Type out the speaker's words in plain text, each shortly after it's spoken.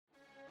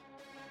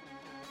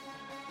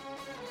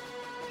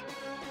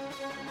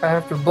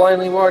After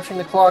blindly watching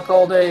the clock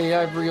all day,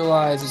 I've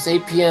realized it's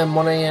 8 p.m.,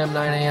 1 a.m.,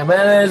 9 a.m.,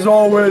 and as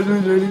always,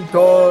 at any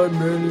time,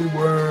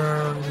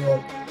 anywhere.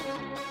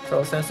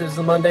 So since this is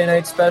the Monday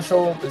night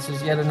special, this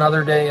is yet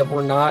another day of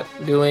we're not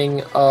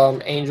doing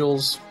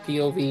Angel's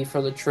POV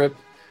for the trip.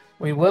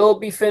 We will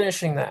be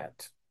finishing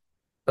that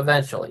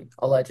eventually,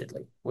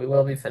 allegedly. We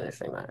will be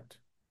finishing that.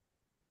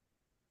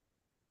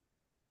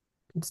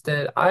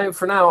 Instead,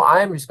 for now,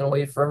 I'm just gonna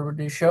wait for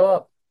everybody to show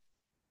up.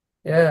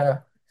 Yeah,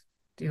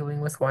 dealing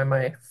with why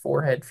my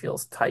forehead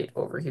feels tight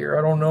over here.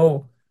 I don't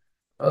know.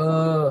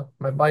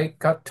 My bike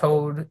got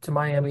towed to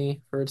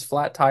Miami for its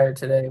flat tire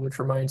today, which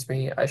reminds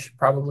me I should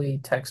probably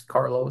text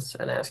Carlos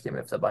and ask him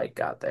if the bike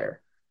got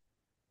there.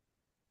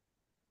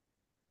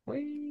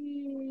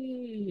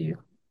 Whee!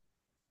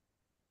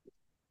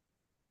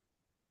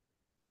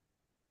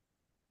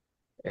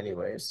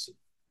 Anyways,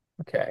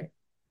 okay.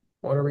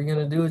 What are we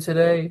gonna do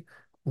today?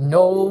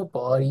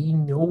 Nobody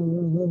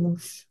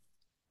knows.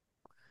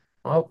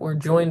 Oh, we're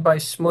joined by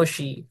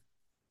Smushy.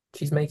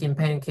 She's making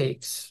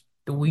pancakes.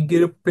 Do we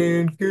get a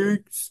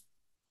pancakes?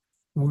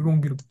 We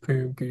don't get a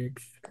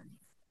pancakes.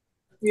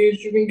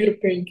 Yes, you can get a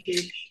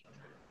pancake.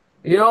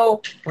 You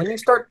know, when you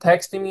start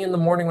texting me in the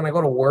morning when I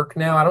go to work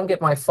now, I don't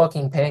get my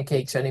fucking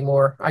pancakes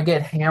anymore. I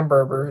get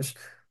hamburgers.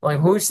 Like,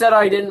 who said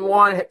I didn't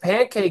want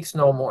pancakes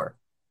no more?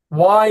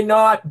 Why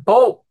not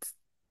both?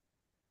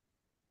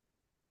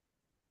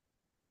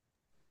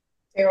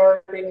 They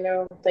already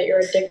know that you're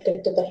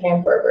addicted to the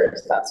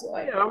hamburgers. That's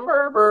why.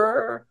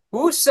 Hamburger.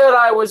 Who said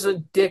I was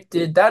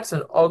addicted? That's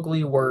an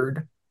ugly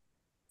word.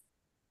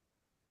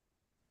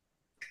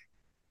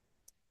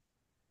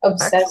 Actually,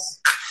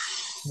 Obsessed.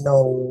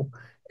 no.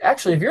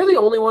 Actually, if you're the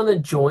only one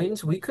that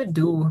joins, we could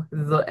do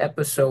the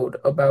episode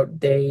about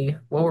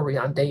what were we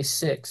on? Day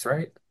 6,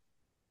 right?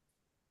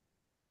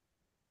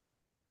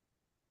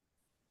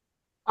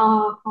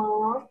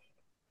 Uh-huh.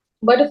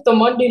 But it's the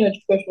Monday night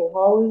special.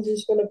 How is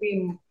this gonna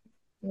be?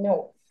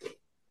 No.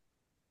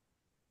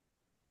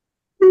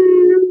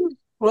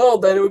 Well,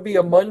 then it would be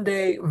a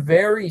Monday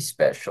very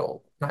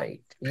special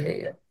night.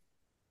 Yeah.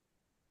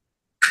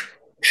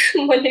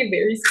 Monday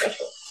very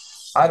special.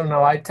 I don't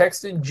know. I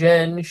texted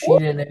Jen, she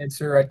didn't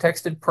answer. I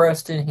texted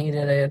Preston, he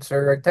didn't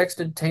answer. I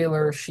texted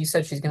Taylor, she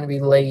said she's going to be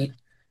late.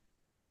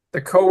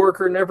 The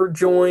coworker never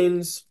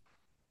joins.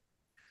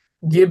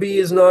 Gibby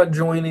is not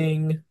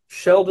joining.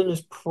 Sheldon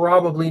is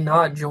probably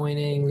not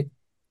joining.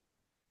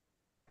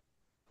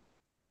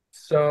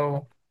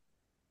 So,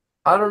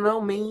 I don't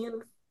know,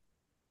 man.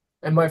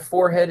 And my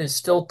forehead is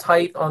still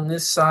tight on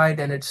this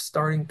side and it's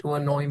starting to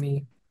annoy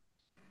me.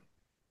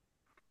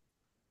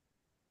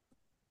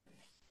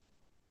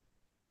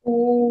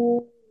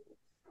 Ooh.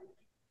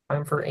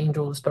 Time for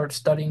Angel to start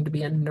studying to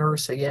be a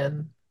nurse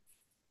again.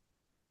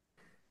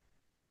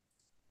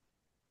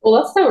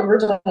 Well, that's the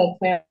original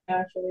plan,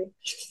 actually.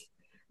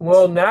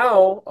 Well,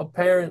 now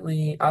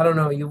apparently, I don't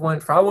know, you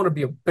went for I want to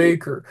be a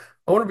baker.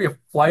 I want to be a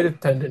flight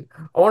attendant.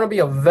 I want to be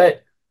a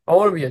vet. I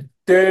want to be a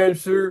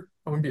dancer.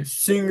 I want to be a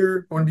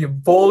singer. I want to be a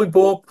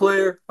volleyball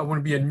player. I want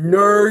to be a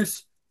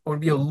nurse. I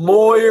want to be a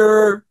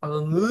lawyer.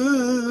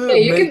 Yeah,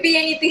 you can be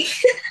anything.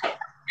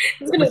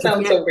 It's gonna But you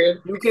sound can't, so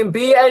weird. you can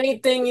be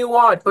anything you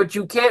want, but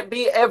you can't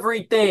be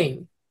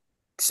everything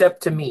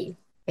except to me.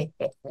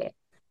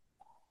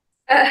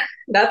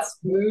 That's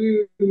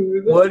smooth.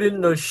 What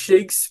in the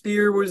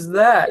Shakespeare was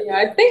that? Yeah,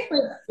 I think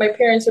my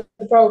parents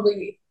would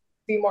probably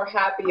be more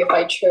happy if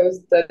I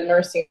chose the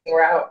nursing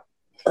route.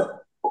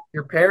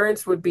 Your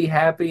parents would be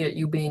happy at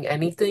you being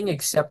anything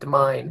except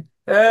mine.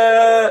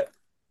 The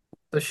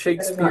That is not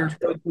Shakespeare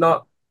true. does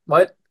not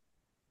what?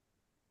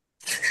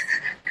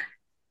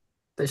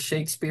 The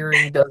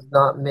Shakespeareing does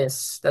not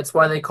miss. That's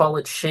why they call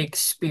it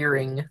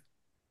Shakespeareing.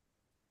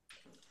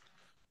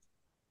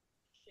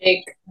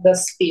 Shake the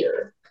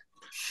spear.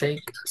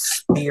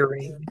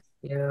 Shakespeareing.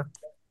 Yeah,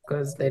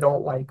 because they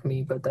don't like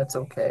me, but that's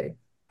okay.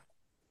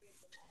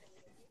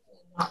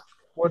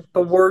 What's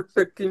the worst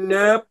that can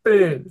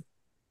happen?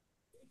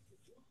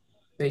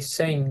 They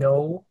say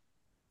no.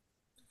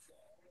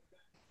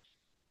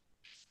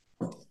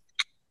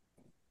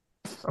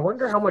 I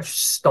wonder how much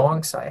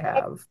stonks I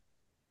have.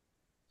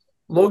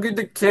 Look at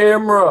the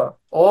camera.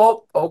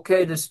 Oh,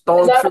 okay, the Is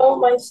stonks that are all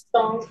my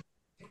songs?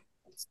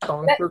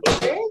 stonks That are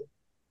Aaron?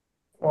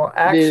 well,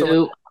 actually,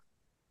 Hello,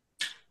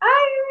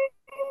 Hi.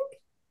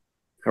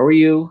 how are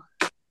you?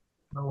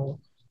 no.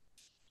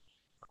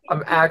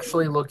 I'm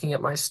actually looking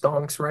at my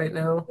stonks right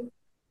now.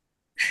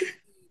 So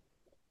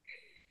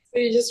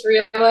you just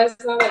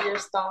realized now that your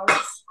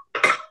stonks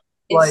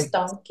is Like,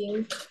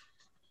 stonking.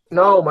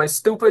 no, my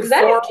stupid Is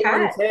that a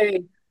cat?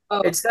 401k.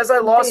 Oh, It says I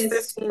something lost is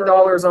squirrely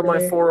 $15 on over my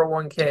there.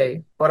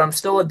 401k, but I'm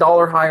still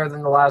 $1 higher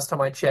than the last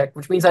time I checked,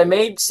 which means I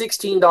made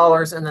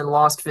 $16 and then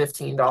lost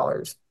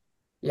 $15.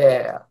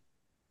 Yeah.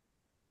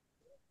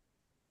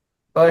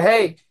 But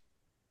hey,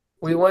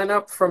 we went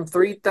up from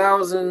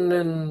 3,000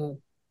 and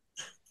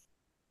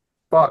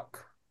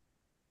fuck.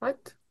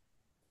 What?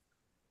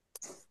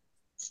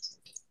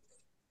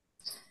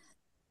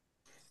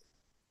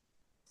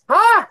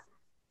 Ah!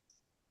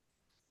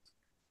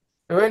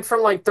 It went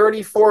from like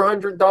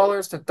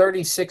 $3,400 to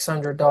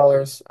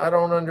 $3,600. I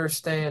don't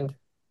understand.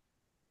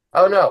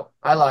 Oh no,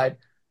 I lied.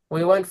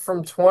 We went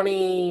from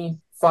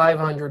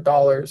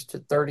 $2,500 to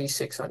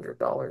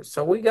 $3,600.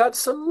 So we got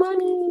some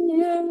money.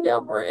 Yeah,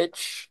 I'm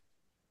rich.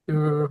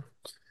 Yeah.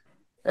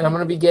 And I'm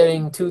gonna be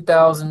getting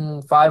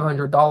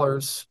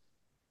 $2,500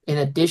 in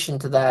addition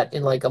to that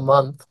in like a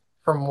month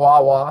from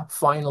Wawa,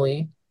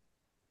 finally.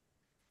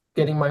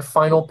 Getting my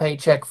final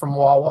paycheck from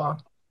Wawa,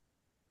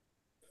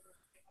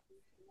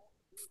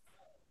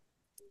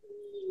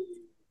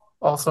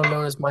 also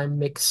known as my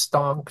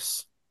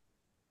McStonks.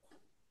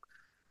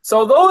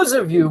 So those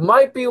of you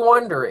might be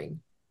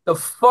wondering the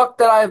fuck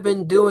that I've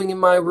been doing in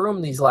my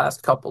room these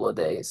last couple of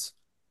days.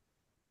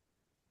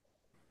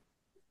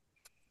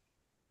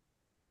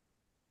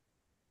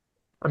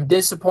 I'm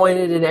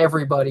disappointed in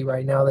everybody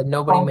right now that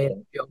nobody made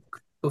a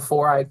joke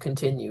before I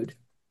continued.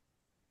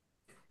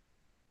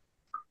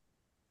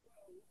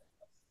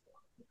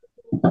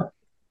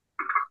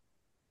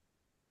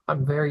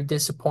 I'm very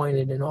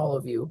disappointed in all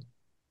of you,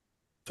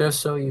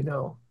 just so you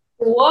know.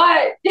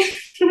 What?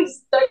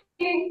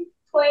 Studying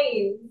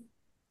planes.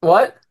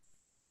 What?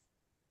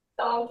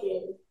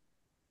 Stonking.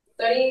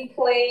 Studying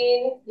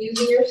plane,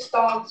 using your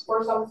stocks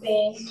for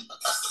something.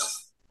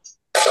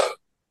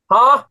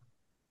 Huh?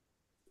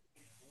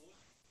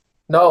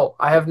 No,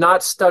 I have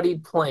not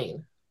studied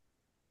plane.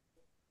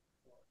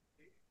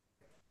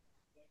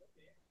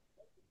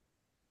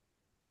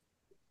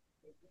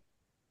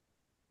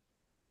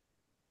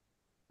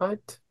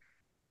 What?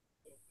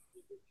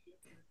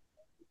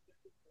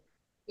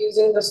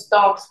 Using the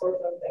stocks for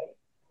something.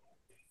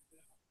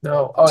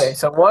 No. Okay,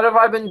 so what have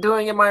I been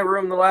doing in my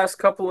room the last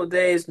couple of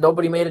days?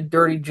 Nobody made a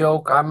dirty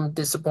joke. I'm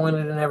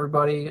disappointed in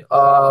everybody.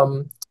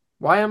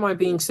 Why am I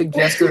being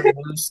suggested a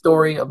news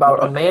story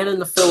about a man in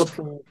the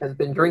Philippines has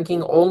been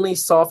drinking only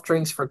soft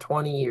drinks for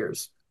 20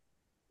 years?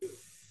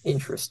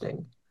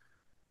 Interesting.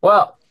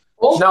 Well,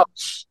 Oh, no,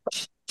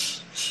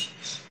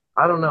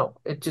 I don't know.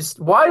 It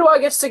just, why do I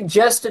get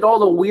suggested all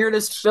the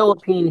weirdest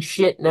Philippine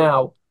shit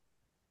now?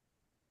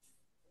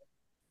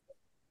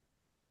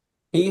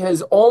 He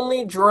has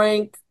only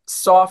drank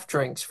soft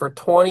drinks for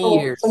 20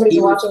 oh, years.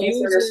 somebody's watching me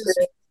through your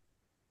screen.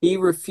 He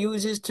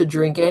refuses to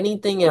drink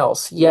anything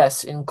else.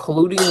 Yes,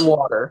 including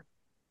water.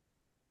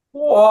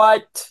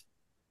 What?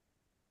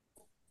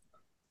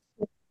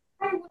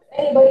 Why would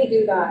anybody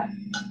do that?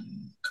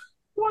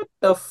 What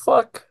the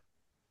fuck?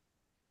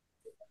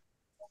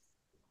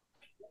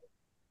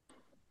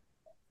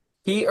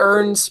 He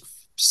earns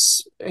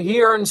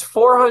he earns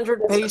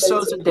 400 That's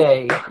pesos a crazy.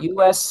 day,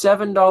 US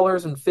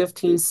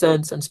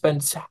 $7.15, and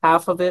spends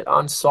half of it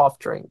on soft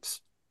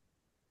drinks.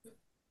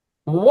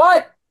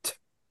 What?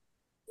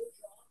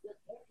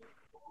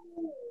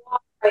 Why?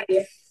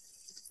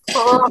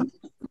 Huh?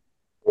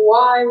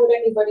 Why would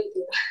anybody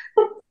do that?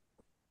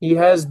 He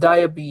has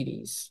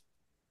diabetes.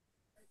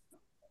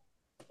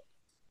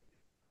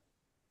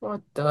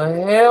 What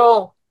the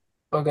hell?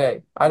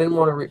 Okay, I didn't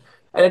want to read.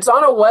 And it's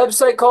on a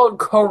website called Oh,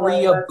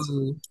 Korea that's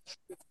Boo.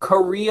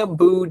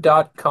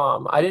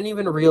 Koreaboo.com. I didn't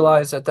even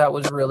realize that that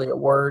was really a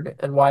word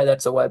and why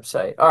that's a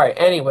website. All right,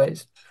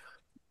 anyways,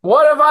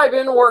 what have I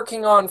been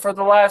working on for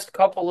the last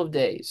couple of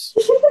days?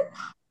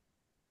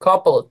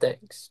 Couple of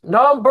things.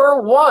 Number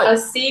a one,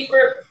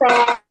 secret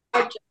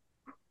project.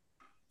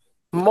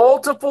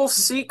 multiple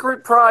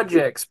secret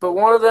projects, but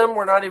one of them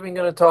we're not even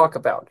going to talk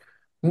about.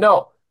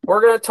 No,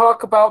 we're going to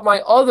talk about my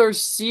other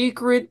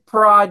secret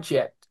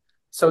project.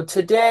 So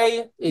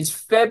today is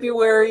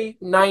February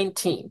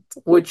 19th,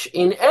 which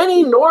in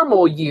any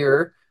normal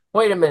year,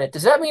 wait a minute,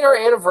 does that mean our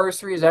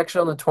anniversary is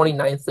actually on the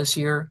 29th this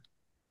year?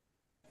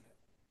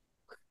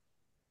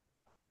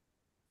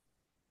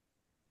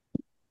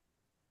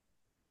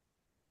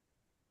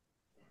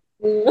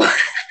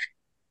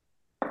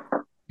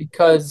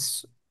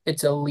 Because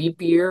it's a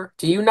leap year.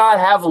 Do you not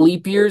have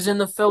leap years in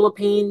the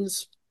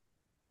Philippines?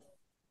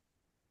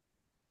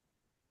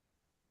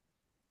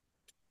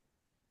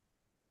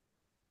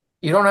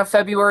 You don't have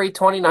February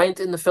 29th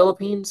in the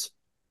Philippines?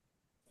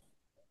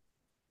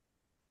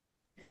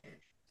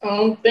 I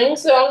don't think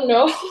so,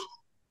 no.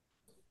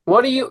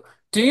 What do you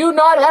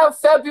not have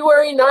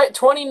February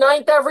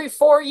 29th every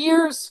 4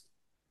 years?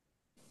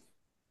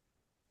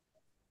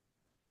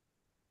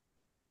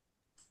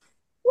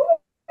 No.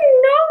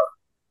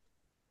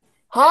 I think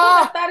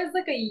Huh? that is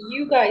like a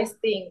you guys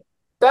thing.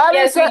 That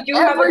Yes, is we do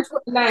have every, a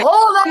 29.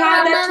 hold We on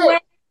have a that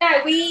minute.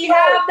 29. We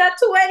have that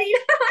 20.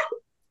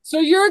 So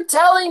you're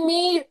telling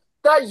me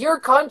that your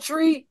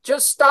country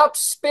just stops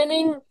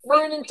spinning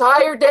for an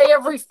entire day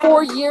every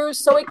 4 years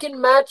so it can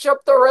match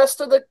up the rest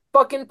of the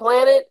fucking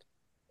planet?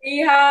 We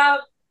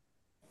have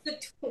the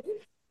we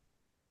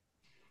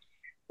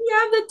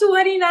have the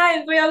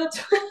 29. We have the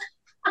 20.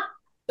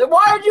 Then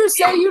why did you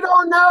say you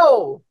don't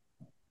know?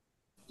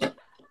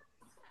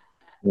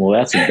 Well,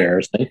 that's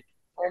embarrassing.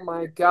 Oh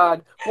my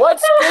God.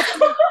 What's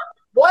 50?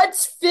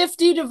 What's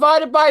 50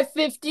 divided by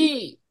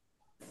 50?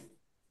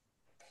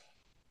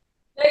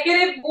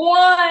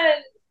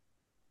 -1.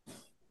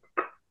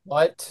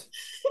 What?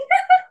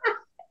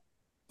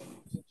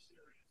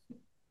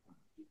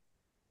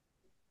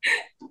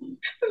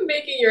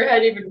 making your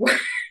head even worse.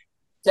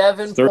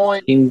 7.5.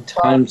 13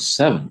 times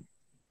 7.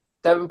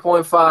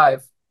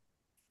 7.5.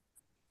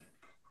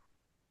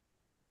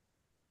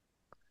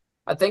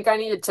 I think I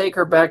need to take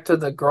her back to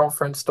the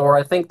girlfriend store.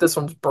 I think this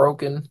one's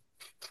broken.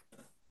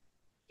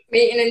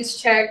 Maintenance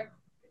check.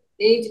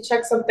 You need to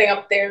check something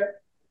up there.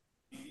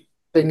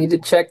 They need to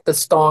check the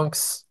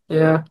stonks.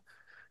 Yeah.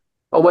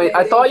 Oh, wait.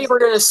 I thought you were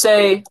going to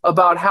say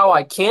about how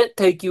I can't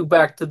take you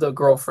back to the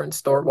girlfriend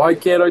store. Why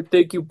can't I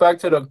take you back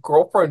to the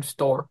girlfriend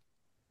store?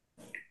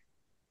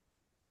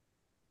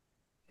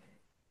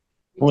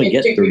 Only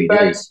get 30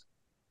 days.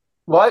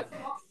 What?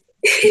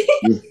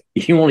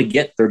 You only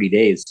get 30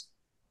 days.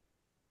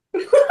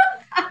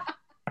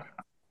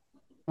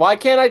 Why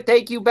can't I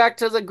take you back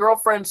to the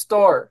girlfriend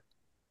store?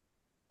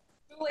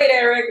 Too late,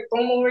 Eric.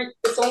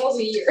 It's almost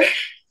a year.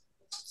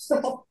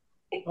 So,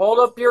 Hold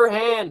up your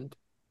hand.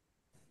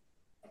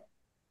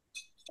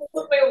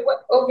 wait, what?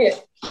 Okay.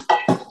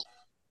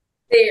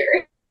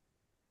 There.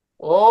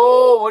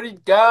 Oh, what do you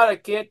got? I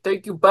can't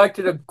take you back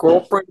to the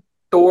girlfriend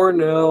store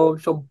now.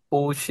 Some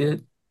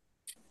bullshit.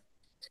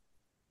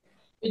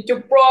 It's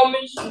your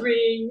promise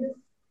ring.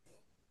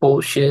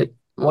 Bullshit.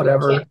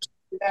 Whatever. Can't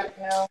do that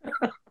now.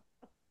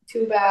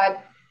 Too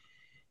bad.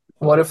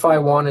 What if I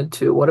wanted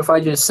to? What if I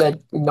just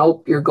said,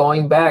 nope, you're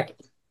going back?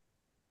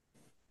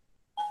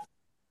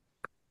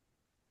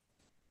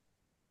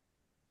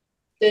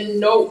 Then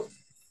no.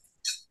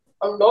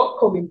 I'm not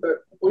coming back.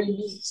 What do you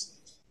mean?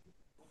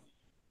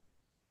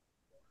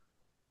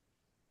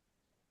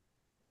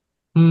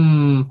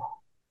 Hmm.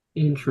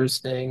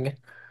 Interesting.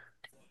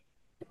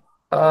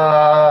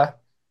 Uh,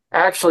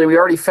 actually, we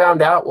already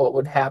found out what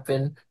would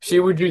happen. She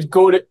would just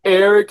go to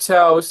Eric's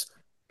house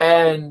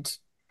and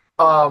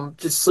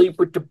just sleep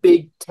with the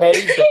big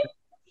teddy bear.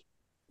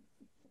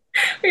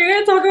 Are you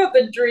gonna talk about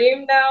the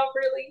dream now,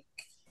 really?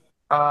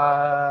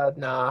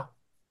 Nah.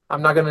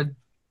 I'm not gonna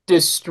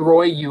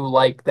destroy you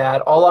like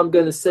that. All I'm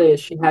gonna say is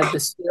she had the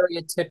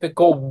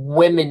stereotypical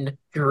women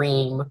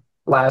dream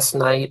last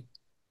night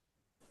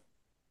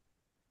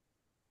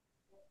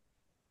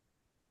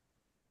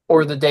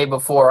or the day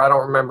before. I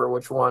don't remember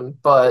which one,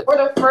 but For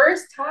the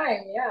first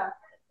time, yeah.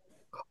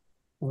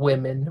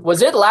 women.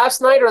 Was it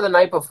last night or the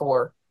night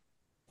before?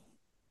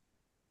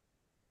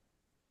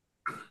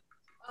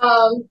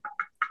 Um,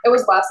 it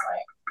was last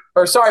night.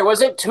 Or sorry,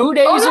 was it 2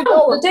 days Oh ago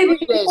no, or the day 3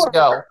 days before.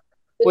 ago?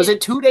 Was it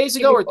 2 days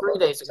ago or 3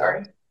 days ago?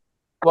 Sorry.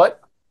 What?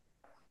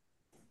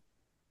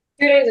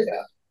 2 days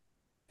ago.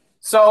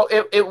 So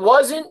it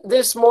wasn't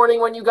this morning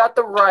when you got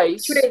the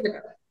rice. 2 days ago.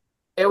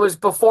 It was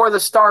before the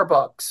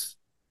Starbucks.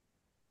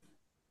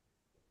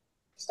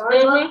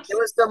 Starbucks? It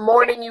was the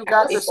morning you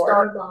got the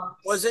Starbucks.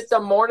 Was it the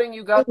morning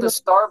you got the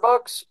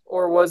Starbucks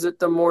or was it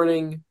the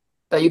morning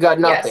that you got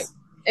nothing? Yes,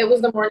 it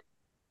was the morning.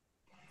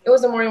 It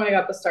was the morning when I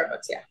got the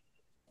Starbucks. Yeah.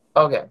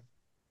 Okay.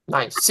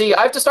 Nice. See,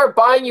 I have to start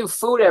buying you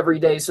food every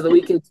day so that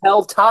we can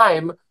tell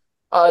time,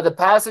 the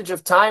passage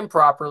of time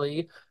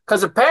properly.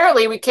 Because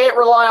apparently we can't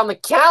rely on the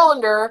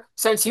calendar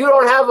since you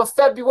don't have a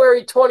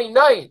February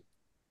 29th.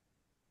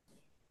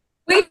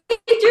 We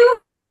do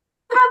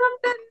have a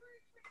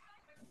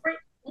February.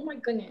 Oh my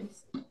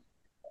goodness.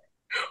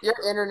 Your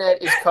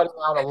internet is cutting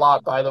out a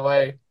lot, by the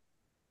way.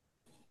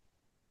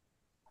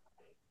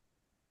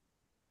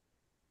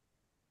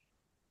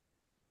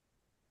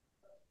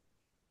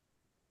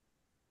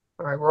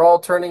 All right, we're all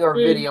turning our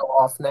video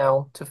off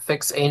now to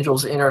fix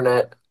Angel's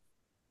internet.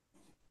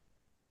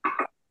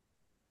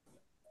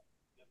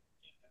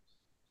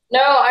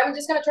 No, I'm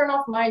just gonna turn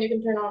off mine. You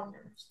can turn on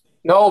yours.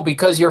 No,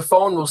 because your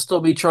phone will still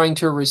be trying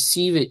to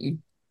receive it, you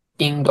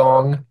ding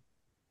dong.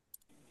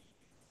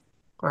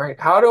 All right,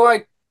 how do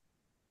I?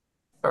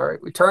 All right,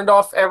 we turned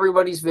off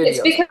everybody's It's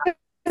videos.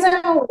 because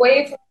I'm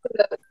away from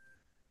the.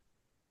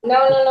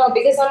 No,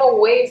 because I'm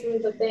away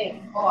from the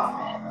thing. Oh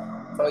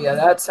man. Oh yeah,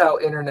 that's how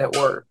internet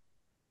works.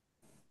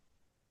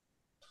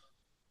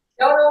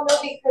 No,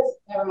 because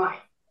never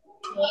mind.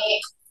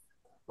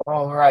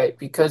 All right,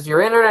 because your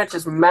internet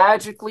just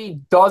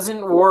magically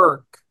doesn't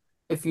work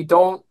if you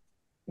don't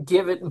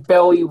give it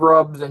belly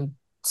rubs and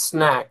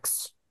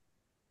snacks.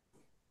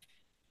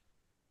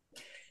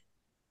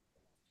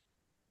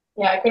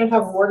 Yeah, I couldn't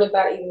have worded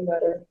that even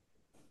better.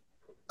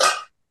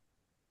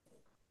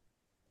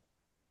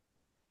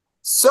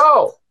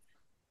 So,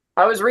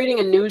 I was reading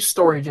a news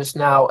story just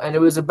now, and it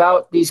was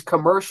about these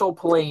commercial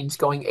planes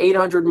going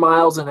 800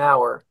 miles an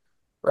hour,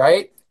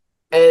 right?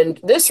 And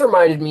this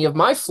reminded me of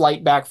my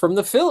flight back from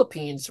the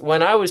Philippines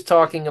when I was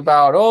talking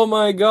about, oh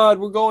my God,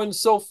 we're going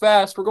so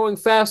fast. We're going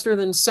faster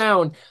than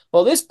sound.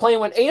 Well, this plane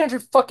went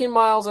 800 fucking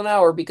miles an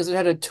hour because it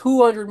had a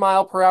 200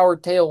 mile per hour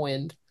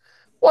tailwind.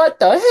 What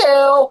the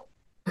hell?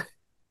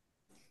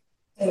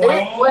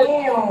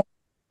 Wow.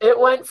 It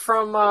went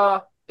from,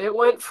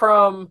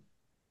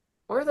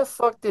 where the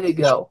fuck did it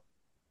go?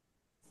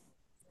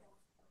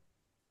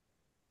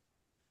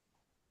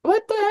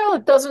 What the hell?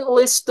 It doesn't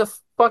list the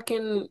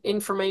fucking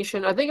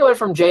information. I think it went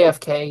from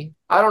JFK.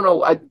 I don't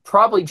know.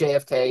 Probably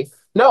JFK.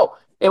 No,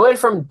 it went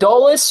from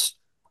Dulles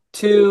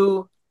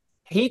to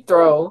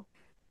Heathrow,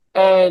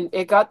 and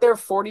it got there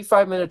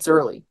 45 minutes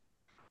early.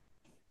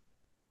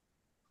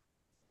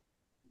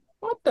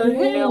 What the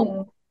hell?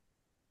 Mm.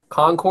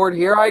 Concorde,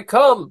 here I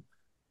come.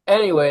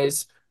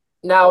 Anyways,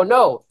 now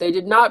no, they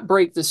did not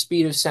break the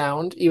speed of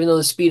sound, even though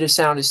the speed of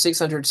sound is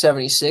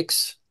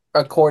 676,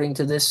 according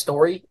to this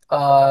story.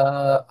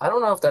 I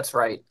don't know if that's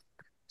right.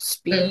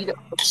 Speed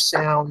of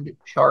sound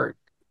chart.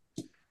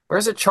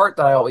 Where's a chart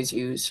that I always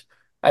use?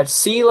 At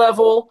sea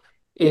level,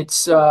 it's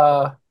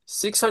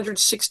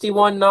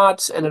 661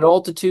 knots, and at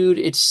altitude,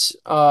 it's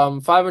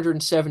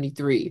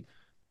 573.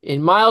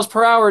 In miles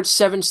per hour, it's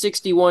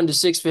 761 to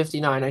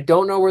 659. I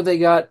don't know where they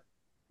got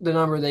the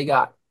number they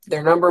got.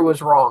 Their number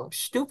was wrong.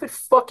 Stupid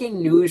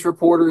fucking news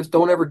reporters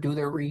don't ever do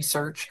their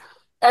research.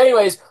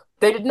 Anyways,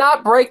 they did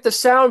not break the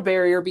sound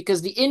barrier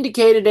because the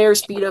indicated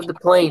airspeed of the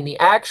plane, the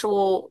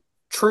actual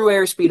true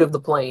airspeed of the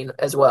plane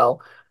as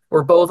well,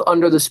 were both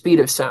under the speed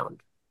of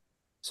sound.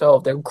 So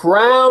their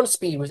ground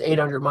speed was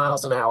 800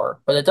 miles an hour,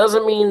 but it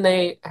doesn't mean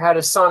they had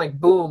a sonic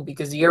boom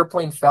because the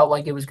airplane felt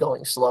like it was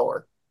going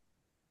slower.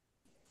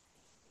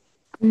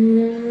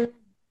 Mm.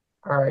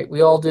 All right, we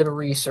all did a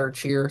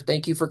research here.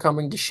 Thank you for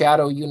coming to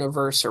Shadow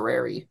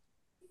University.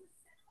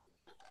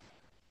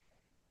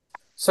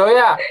 So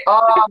yeah,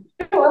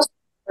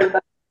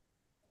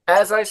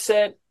 as I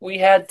said, we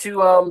had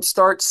to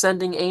start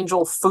sending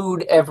Angel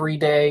food every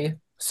day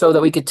so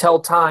that we could tell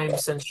time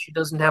since she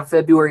doesn't have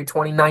February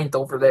 29th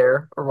over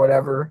there or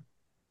whatever.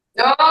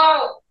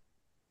 No.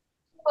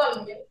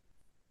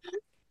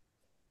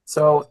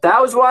 So that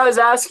was why I was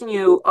asking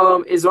you,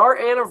 is our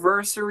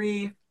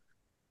anniversary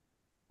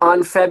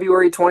on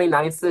February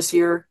 29th this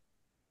year?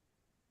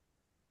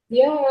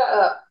 Yeah,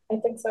 I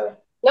think so.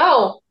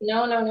 No,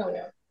 no, no, no,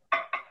 no.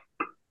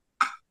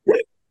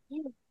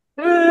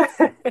 Now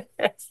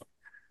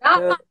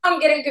Yeah, I'm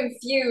getting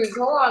confused.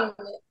 Hold on a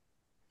minute.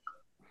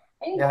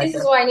 I think I this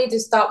is guess. why I need to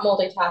stop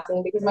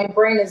multitasking because my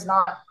brain is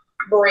not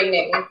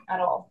braining at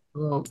all.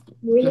 Well, that's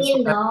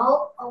Really what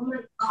now? Oh my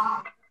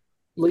God.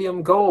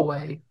 Liam, go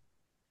away.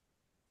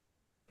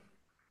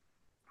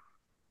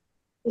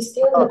 He's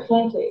stealing Uh, the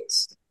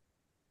pancakes.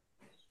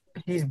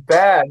 he's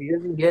bad. He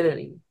doesn't get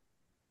any.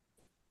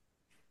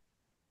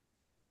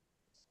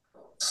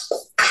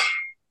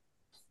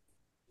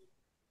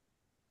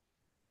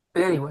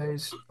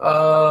 Anyways,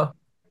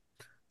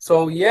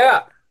 so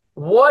yeah,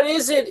 what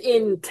is it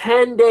in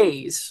 10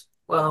 days?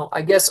 Well,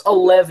 I guess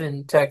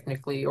 11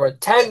 technically, or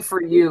 10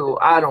 for you.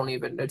 I don't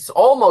even. It's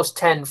almost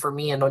 10 for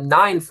me and a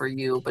 9 for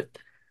you, but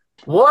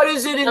what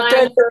is it in 10?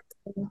 9 for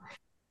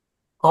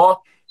Huh?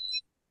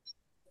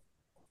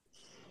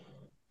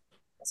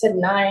 I said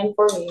 9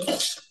 for me.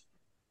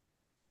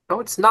 No,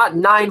 it's not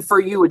 9 for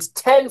you. It's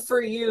 10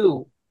 for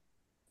you.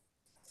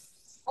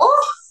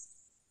 Oh,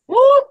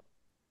 What?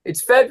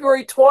 It's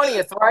February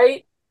 20th,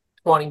 right?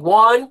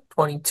 21,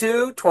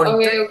 22,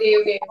 23, okay, okay,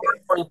 okay,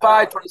 okay.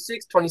 25,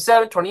 26,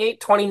 27, 28,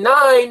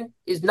 29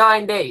 is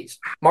 9 days.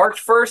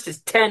 March 1st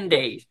is 10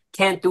 days.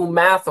 Can't do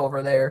math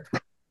over there.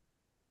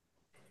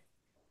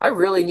 I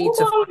really need Hold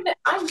to on a minute.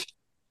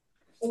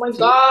 Oh my take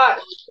gosh.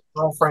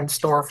 my girlfriend's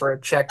store for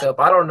a checkup.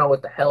 I don't know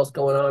what the hell's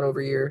going on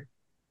over here.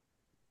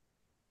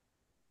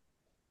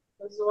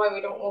 This is why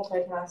we don't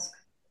multitask.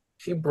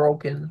 She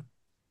broken.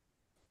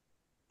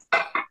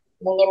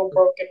 I'm a little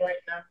broken right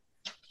now.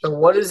 So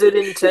what is it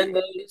in 10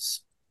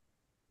 days?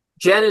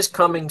 Jen is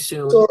coming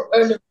soon. So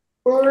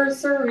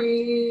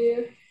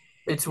anniversary.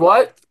 It's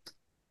what?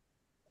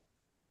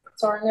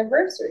 It's our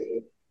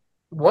anniversary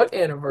What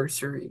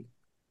anniversary?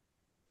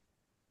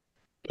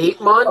 8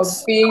 of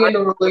months? being in a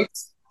relationship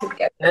 10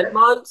 together.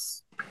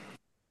 months?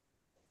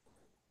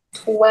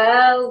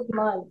 12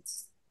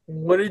 months.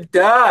 What is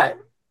that?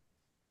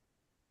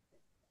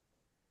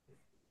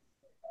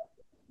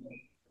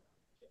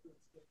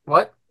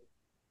 What?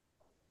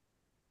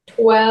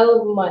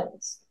 12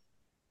 months.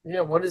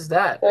 Yeah, what is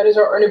that? That is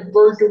our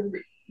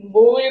anniversary. We've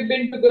only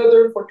been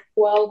together for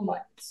 12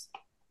 months.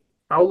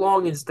 How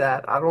long is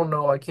that? I don't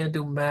know. I can't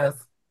do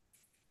math.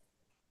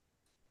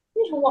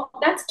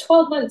 That's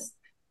 12 months.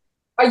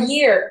 A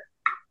year.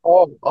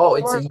 Oh,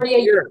 it's a Already a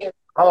year. year.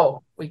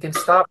 Oh, we can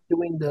stop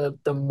doing the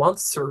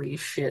monthsary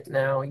shit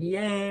now.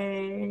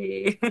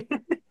 Yay!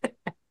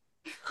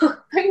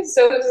 I'm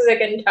so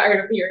sick and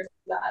tired of hearing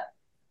that.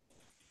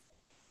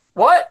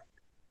 What?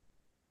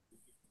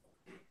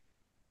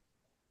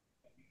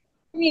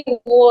 I mean,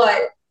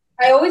 what?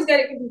 I always get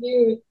it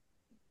confused.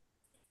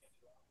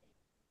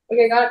 Like,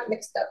 I got it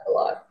mixed up a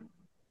lot.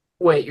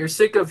 Wait, you're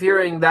sick of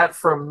hearing that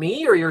from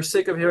me, or you're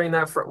sick of hearing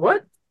that from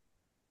what?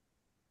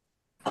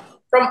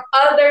 From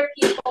other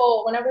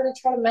people, whenever they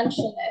try to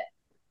mention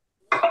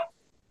it.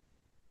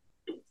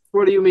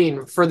 What do you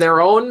mean? For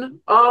their own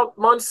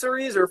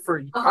monthsaries or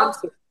for Uh-huh.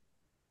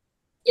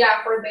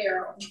 Yeah, for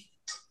their own.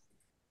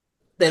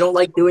 they don't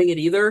like doing it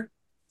either?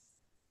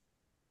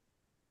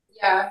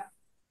 Yeah.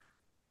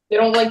 They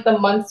don't like the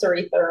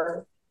monthsary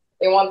term.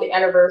 They want the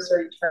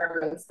anniversary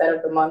term instead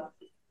of the month.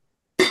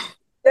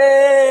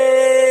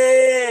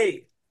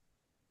 Hey!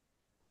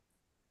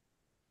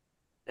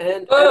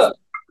 And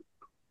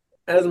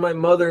as my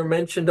mother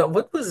mentioned,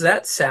 what was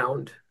that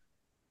sound?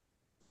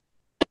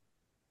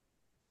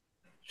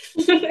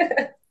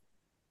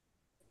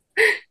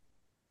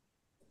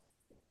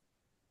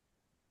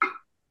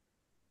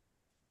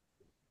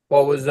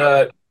 What was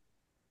that?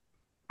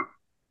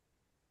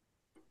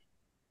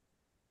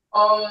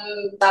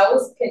 That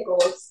was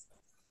Pickles.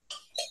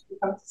 You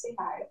come to say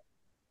hi.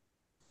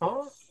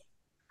 Huh?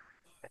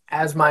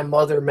 As my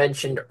mother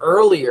mentioned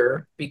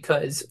earlier,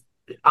 because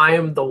I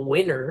am the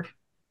winner,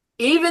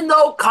 even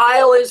though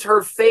Kyle is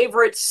her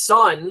favorite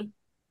son,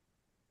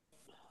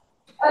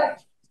 I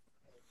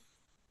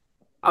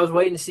was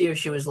waiting to see if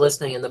she was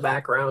listening in the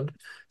background.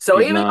 So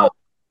She's not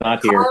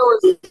here.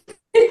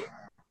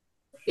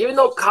 Even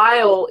though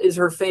Kyle is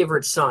her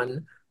favorite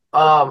son,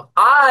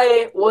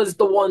 I was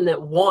the one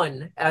that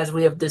won, as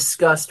we have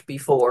discussed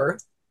before.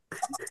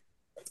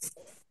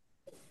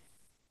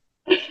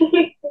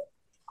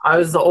 I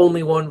was the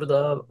only one with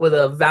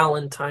a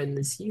Valentine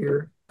this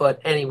year. But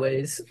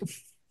anyways,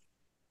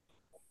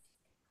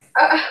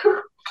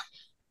 Oh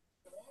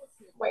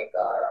my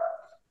god.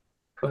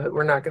 but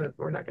we're not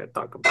gonna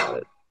talk about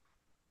it.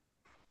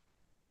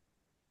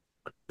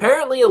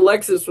 Apparently,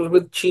 Alexis was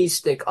with Cheese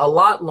Stick a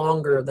lot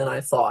longer than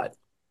I thought,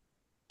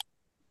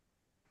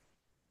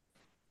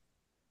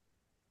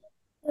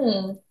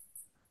 Hmm.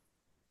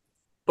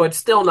 but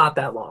still not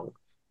that long.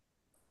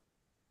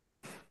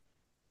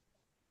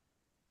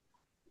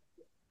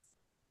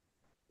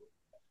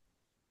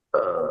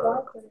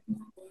 Uh,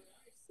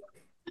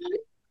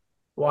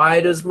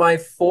 why does my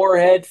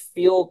forehead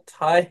feel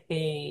tight?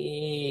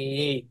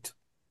 You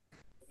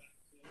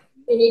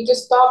need to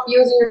stop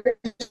using your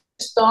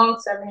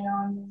stonks every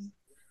now and then.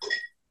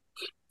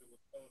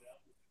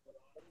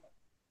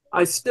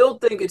 I still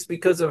think it's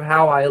because of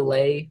how I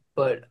lay,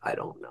 but I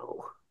don't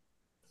know.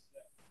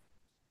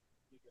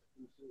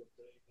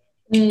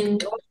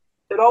 Mm.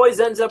 It always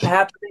ends up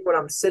happening when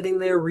I'm sitting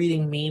there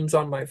reading memes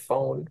on my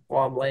phone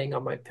while I'm laying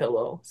on my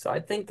pillow. So I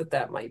think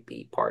that might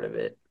be part of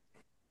it.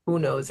 Who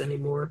knows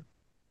anymore?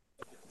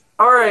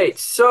 All right,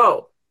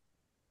 so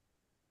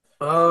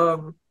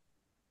um,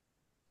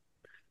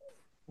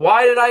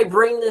 why did I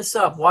bring this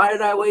up? Why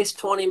did I waste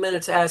 20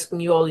 minutes asking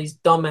you all these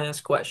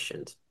dumbass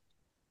questions?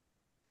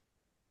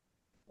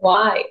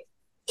 Why?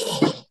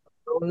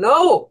 Oh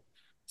no.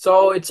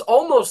 So it's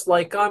almost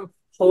like I'm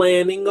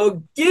planning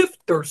a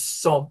gift or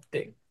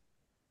something.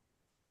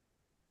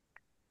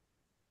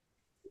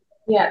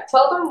 Yeah,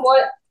 tell them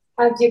what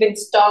have you been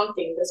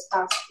stonking this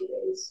past few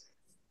days.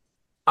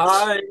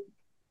 I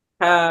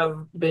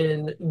have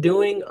been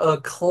doing a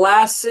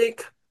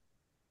classic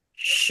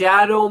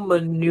shadow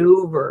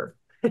maneuver.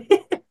 I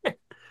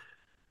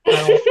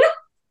don't want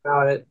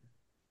about it.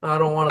 I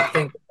don't want to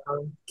think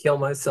about it, kill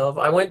myself.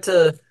 I went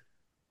to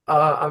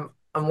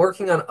I'm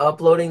working on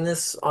uploading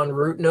this on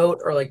Root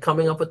Note or like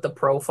coming up with the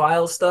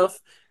profile stuff,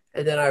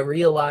 and then I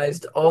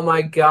realized, oh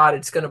my God,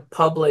 it's gonna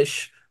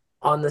publish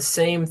on the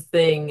same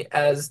thing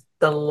as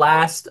the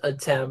last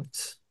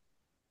attempt.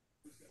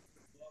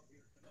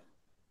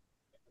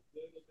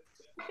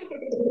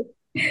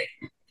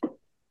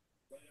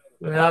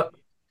 Yep.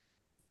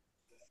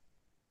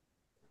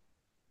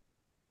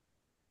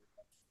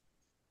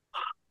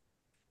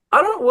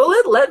 I don't, will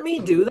it let me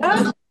do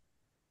that?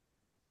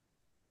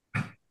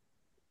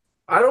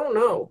 I don't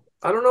know.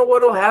 I don't know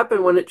what'll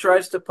happen when it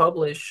tries to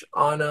publish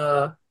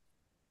on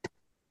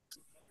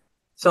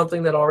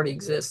something that already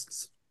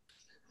exists.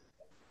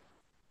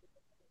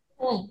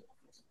 Hmm.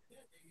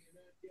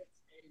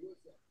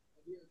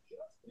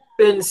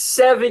 Been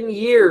 7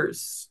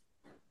 years.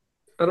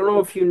 I don't know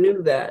if you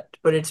knew that,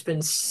 but it's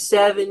been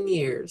 7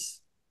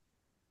 years.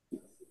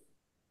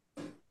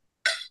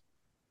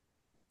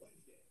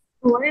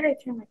 Why did I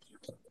turn my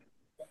camera?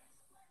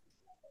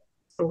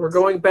 So we're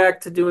going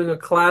back to doing a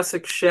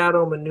classic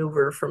shadow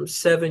maneuver from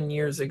 7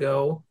 years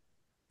ago.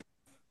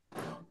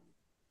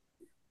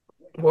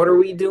 What are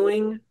we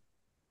doing?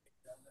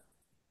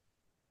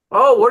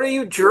 Oh, what are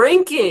you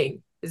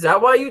drinking? Is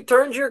that why you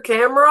turned your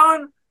camera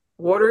on?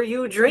 What are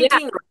you Yeah,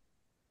 drinking?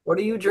 What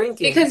are you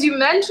drinking? because you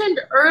mentioned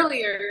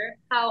earlier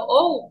how,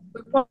 oh,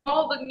 we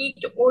probably need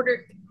to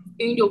order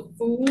angel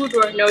food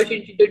or no,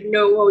 since you didn't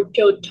know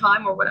hotel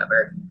time or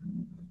whatever.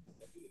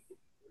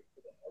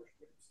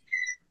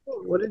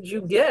 What did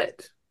you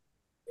get?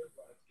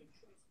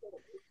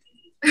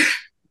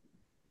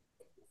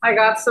 I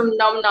got some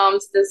num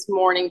noms this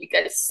morning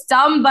because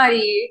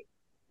somebody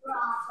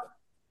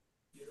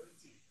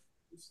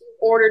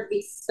ordered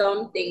me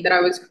something that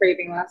I was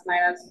craving last night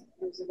as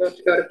I was about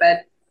to go to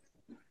bed.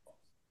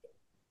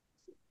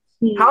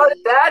 How did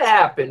that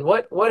happen?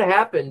 What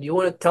happened? You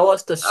want to tell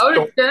us the Oh,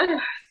 story?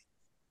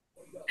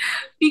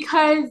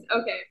 because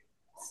okay,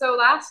 so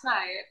last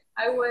night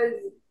I was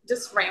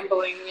just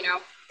rambling,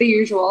 the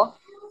usual,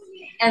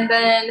 and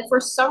then for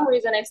some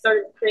reason I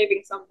started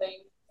craving something,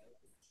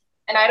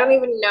 and I don't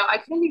even know. I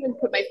couldn't even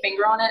put my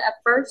finger on it at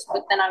first,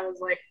 but then I was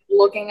like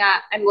looking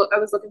at and I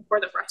was looking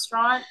for the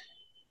restaurant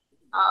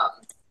um,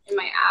 in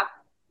my app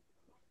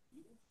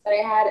that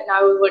I had, and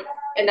I was like,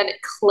 and then it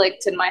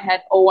clicked in my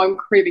head. Oh, I'm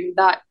craving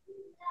that,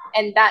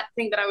 and that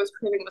thing that I was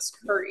craving was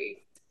curry.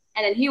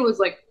 And then he was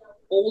like,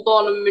 "Hold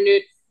on a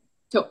minute.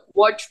 To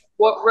what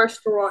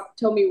restaurant?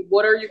 Tell me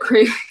what are you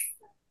craving?"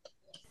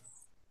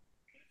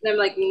 And I'm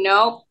like,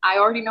 nope, I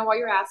already know why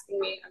you're asking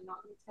me. I'm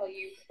not going to tell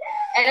you.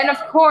 And then, of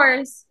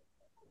course,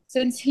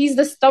 since he's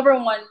the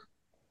stubborn one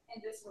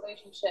in this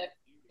relationship,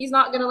 he's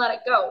not going to let it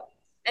go.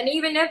 And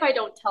even if I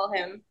don't tell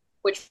him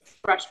which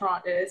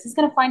restaurant it is, he's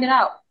going to find it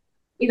out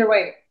either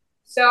way.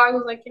 So I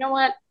was like, you know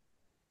what?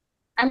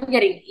 I'm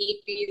getting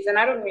eat fees, and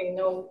I don't really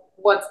know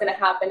what's going to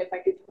happen if I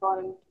do tell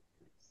him.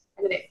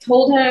 And then I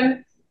told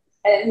him,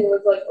 and he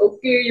was like,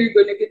 okay, you're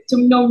going to get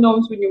some num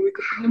nums when you wake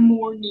up in the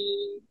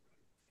morning.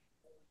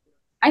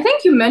 I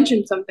think you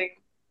mentioned something.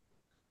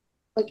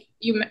 Like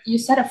you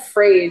said a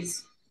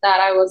phrase that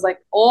I was like,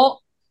 oh,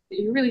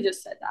 you really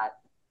just said that.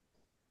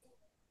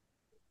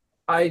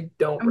 I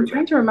don't I'm remember.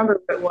 trying to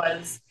remember what it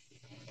was.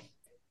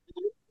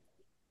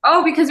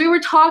 Oh, because we were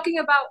talking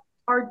about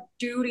our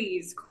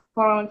duties,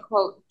 quote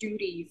unquote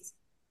duties.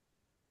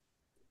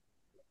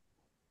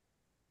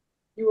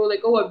 You were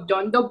like, oh, I've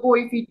done the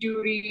boyfriend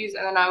duties,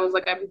 and then I was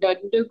like, I've done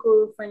the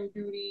girlfriend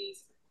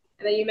duties,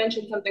 and then you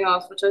mentioned something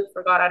else, which I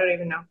forgot. I don't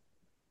even know.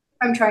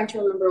 I'm trying to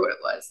remember what it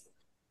was.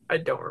 I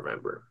don't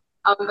remember.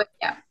 But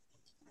yeah,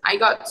 I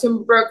got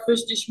some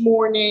breakfast this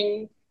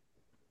morning.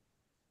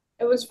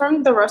 It was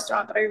from the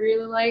restaurant that I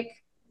really like.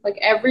 Like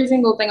every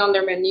single thing on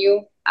their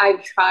menu,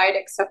 I've tried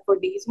except for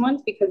these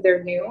ones because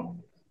they're new.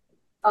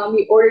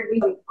 He ordered me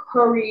some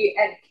curry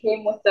and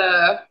came with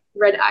a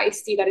red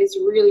iced tea that is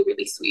really,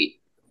 really sweet.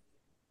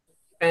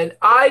 And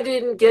I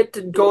didn't get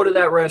to go to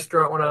that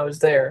restaurant when I was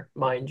there,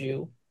 mind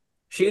you.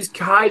 She's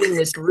hiding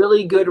this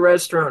really good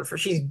restaurant for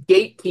she's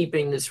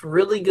gatekeeping this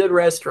really good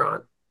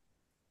restaurant.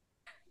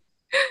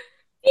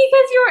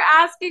 Because you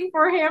were asking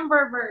for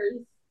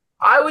hamburgers.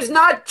 I was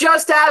not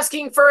just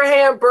asking for a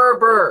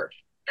hamburger.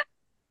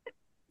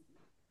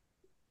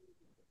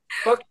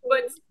 Fuck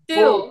But food.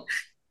 still,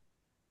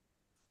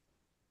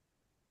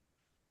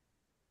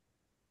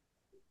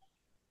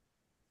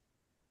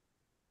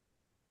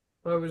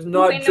 I was since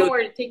not I know just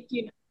where to take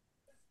you.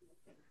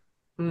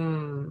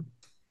 hmm.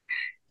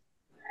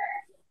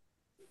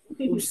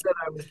 Who said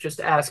I was just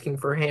asking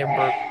for a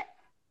hamburger?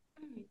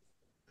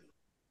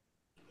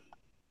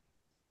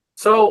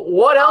 So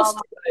what else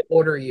um, did I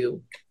order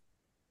you?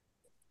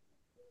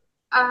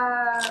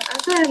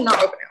 actually, I'm not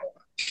opening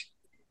it.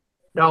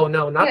 No,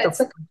 no, not Yeah, the it's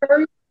like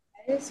curry.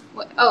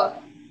 What?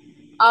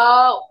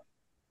 Oh,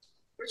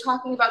 we're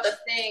talking about the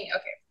thing.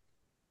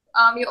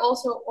 Okay. You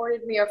also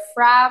ordered me a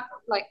frap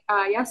like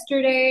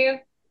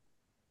yesterday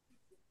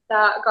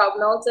that got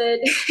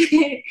melted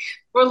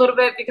for a little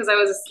bit because I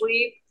was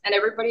asleep and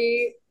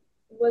everybody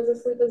was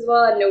asleep as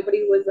well and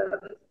nobody was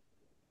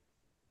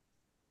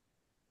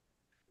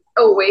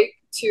awake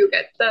to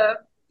get the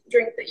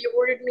drink that you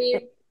ordered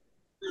me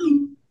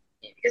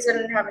because I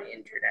didn't have any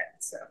internet.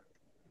 So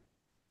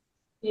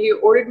you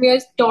ordered me a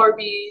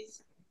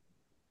Starbies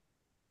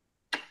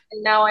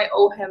and now I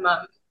owe him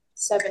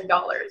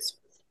 $7.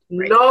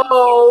 Right.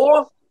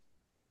 No.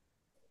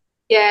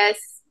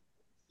 Yes.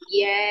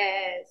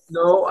 Yes.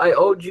 No, I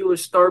owed you a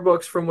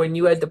Starbucks from when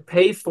you had to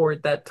pay for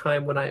it that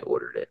time when I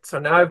ordered it. So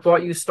now I've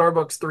bought you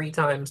Starbucks 3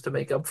 times to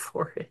make up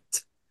for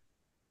it.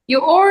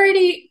 You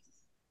already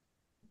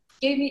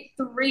gave me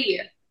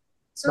three.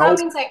 So that No,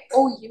 means I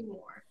owe you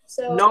more.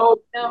 So no.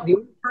 no. The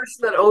only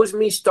person that owes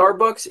me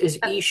Starbucks is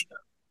Uh, Isha.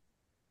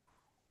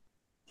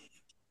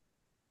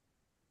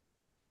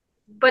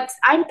 But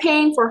I'm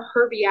paying for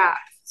her behalf.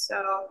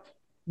 So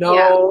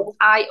yeah, No,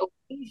 I owe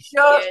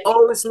Isha it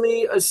owes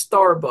me a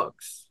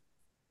Starbucks.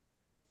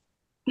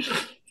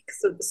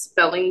 because of the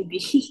spelling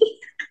bee.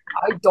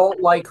 I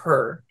don't like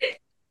her.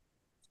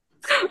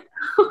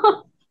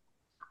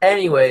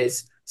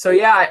 Anyways, so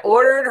yeah, I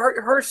ordered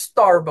her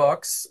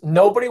Starbucks.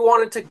 Nobody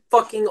wanted to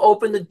fucking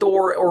open the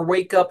door or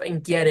wake up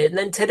and get it. And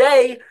then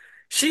today,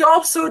 she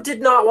also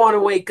did not want to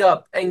wake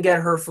up and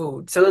get her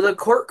food. So the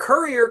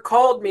courier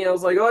called me. I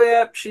was like, oh,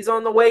 yeah, she's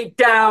on the way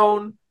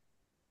down.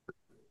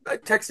 I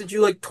texted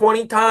you like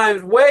 20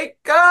 times. Wake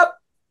up!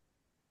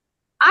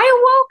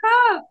 I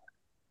woke up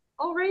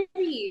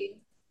already.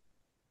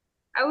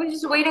 I was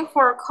just waiting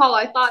for a call.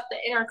 I thought the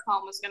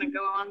intercom was gonna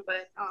go on,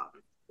 but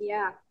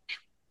yeah, I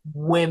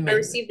Women.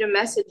 received a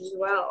message as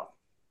well.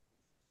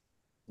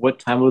 What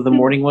time of the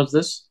morning was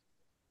this?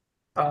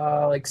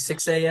 Like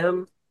 6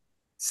 a.m.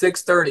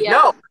 6:30. Yeah,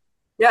 No,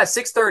 yeah,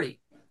 6:30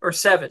 or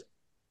 7.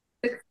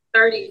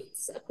 30.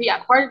 Yeah,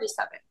 quarter to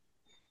seven.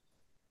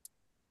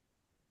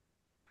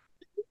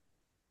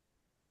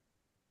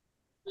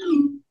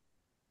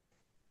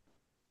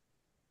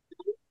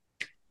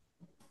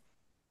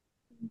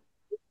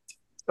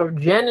 So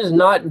Jen is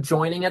not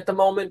joining at the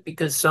moment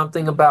because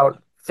something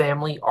about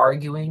family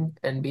arguing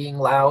and being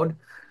loud.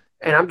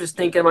 And I'm just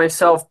thinking to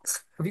myself,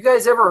 have you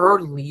guys ever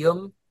heard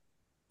Liam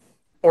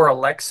or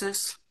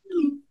Alexis?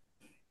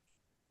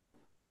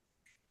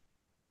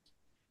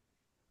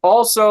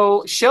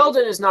 Also,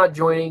 Sheldon is not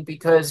joining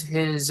because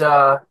his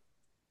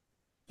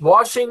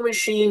washing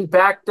machine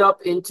backed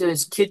up into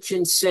his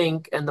kitchen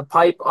sink and the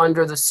pipe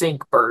under the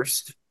sink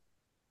burst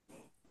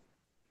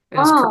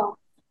and is Oh,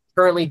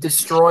 currently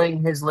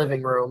destroying his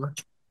living room.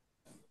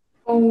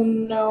 oh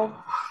no.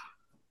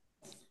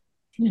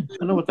 Yeah,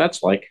 I know what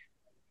that's like.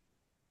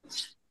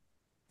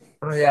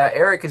 Oh yeah,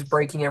 Eric is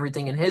breaking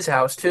everything in his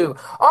house too.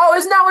 Oh,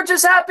 isn't that what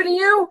just happened to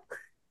you?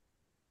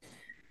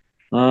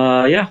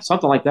 Yeah,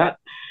 something like that.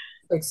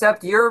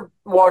 Except your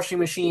washing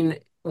machine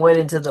went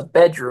into the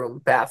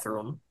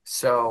bathroom.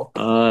 So,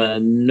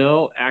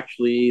 No,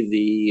 actually,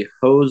 the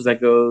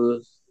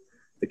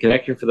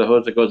connection for the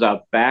hose that goes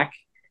out back,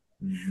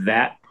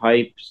 that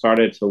pipe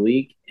started to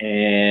leak,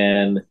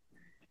 and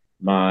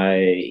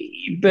my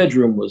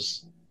bedroom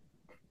was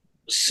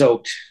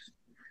soaked.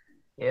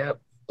 yep.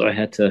 So I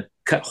had to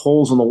cut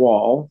holes in the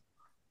wall,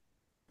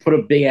 put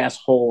a big ass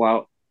hole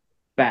out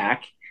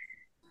back,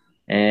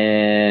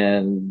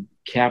 and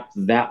cap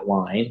that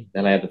line.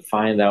 Then I had to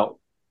find out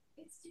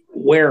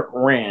where it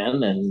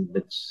ran, and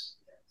it's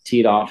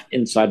teed off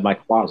inside my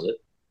closet.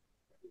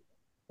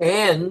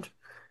 And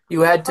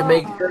you had to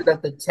make sure Oh,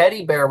 that the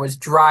teddy bear was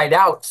dried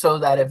out so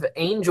that if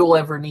Angel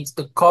ever needs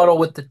to cuddle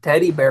with the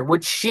teddy bear,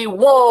 which she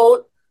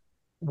won't,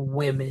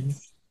 women,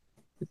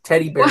 the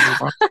teddy bear needs.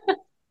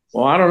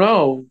 Well, I don't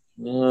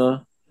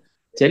know.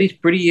 Teddy's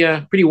pretty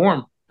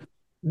warm.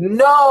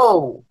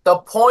 No, the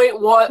point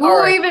was, all ooh,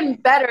 right. even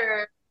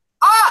better.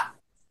 Ah,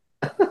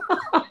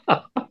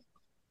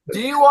 do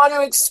you want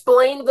to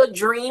explain the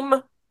dream?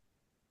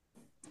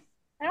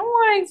 I don't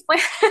want to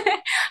explain.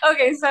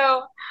 Okay,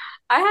 so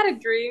I had a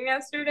dream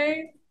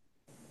yesterday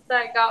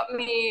that got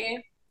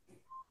me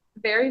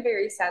very,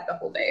 very sad the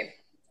whole day.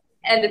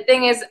 And the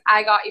thing is,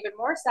 I got even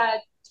more sad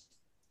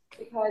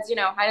because,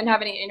 I didn't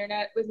have any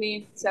internet with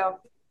me. So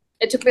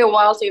it took me a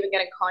while to even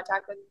get in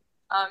contact with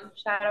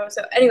Shadow.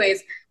 So,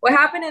 anyways, what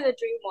happened in the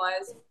dream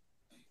was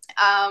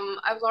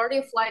I was already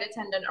a flight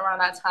attendant around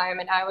that time,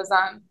 and I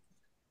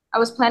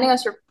was planning a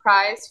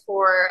surprise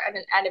for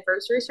an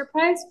anniversary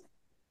surprise.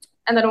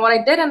 And then what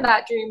I did in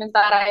that dream is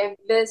that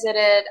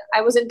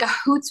I was in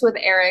cahoots with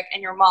Eric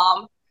and your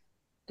mom.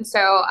 And so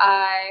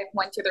I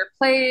went to their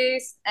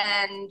place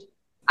and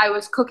I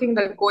was cooking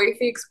the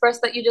Goifi Express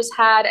that you just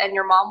had, and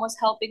your mom was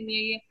helping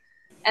me.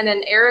 And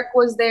then Eric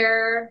was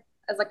there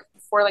as like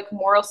for like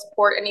moral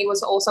support, and he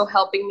was also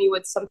helping me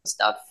with some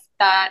stuff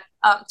that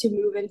to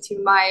move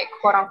into my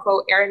quote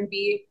unquote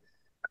Airbnb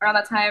around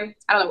that time.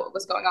 I don't know what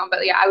was going on,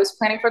 but yeah, I was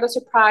planning for the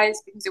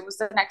surprise because it was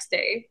the next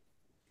day.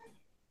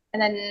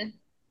 And then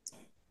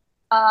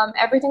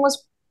everything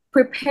was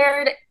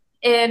prepared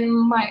in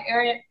my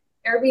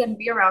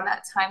Airbnb around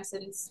that time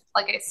since,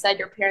 like I said,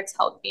 your parents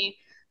helped me.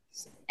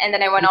 And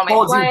then I went He on my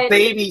told you flight.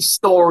 baby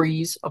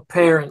stories,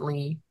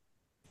 apparently.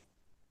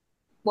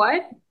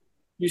 What?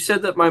 You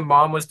said that my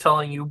mom was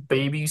telling you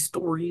baby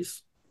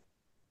stories.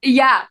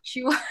 Yeah,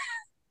 she was.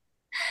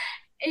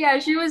 Yeah,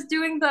 she was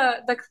doing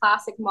the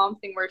classic mom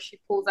thing where she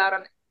pulls out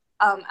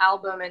an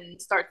album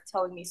and starts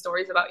telling me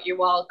stories about you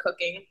while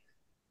cooking,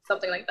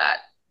 something like that.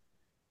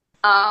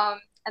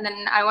 And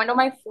then I went on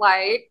my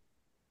flight,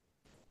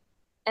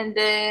 and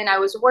then I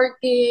was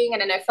working,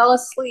 and then I fell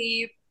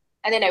asleep,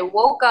 and then I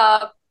woke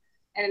up,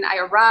 and then I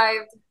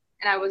arrived,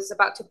 and I was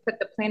about to put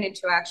the plan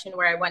into action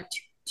where I went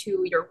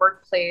to your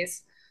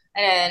workplace,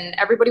 and then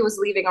everybody was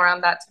leaving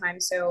around that time,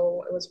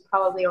 so it was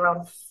probably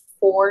around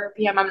 4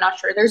 p.m. I'm not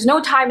sure. There's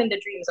no time in the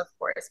dreams, of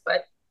course,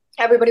 but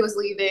everybody was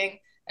leaving,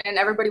 and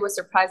everybody was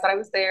surprised that I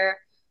was there.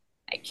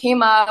 I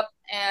came up,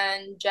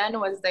 and Jen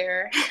was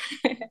there,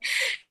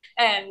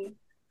 and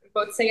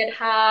both saying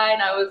hi,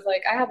 and I was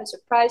like, I have a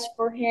surprise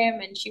for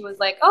him, and she was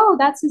like, oh,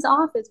 that's his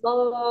office, blah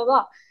blah blah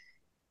blah.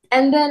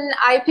 And then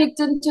I picked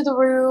into the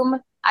room.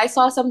 I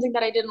saw something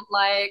that I didn't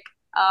like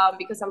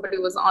because somebody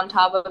was on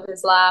top of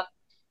his lap.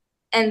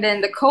 And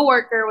then the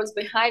coworker was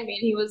behind me,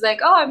 and he was like,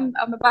 "Oh,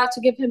 I'm about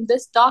to give him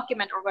this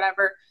document or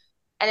whatever."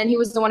 And then he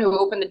was the one who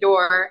opened the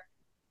door.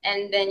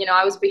 And then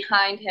I was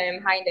behind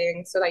him,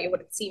 hiding so that he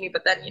wouldn't see me.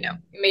 But then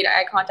we made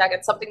eye contact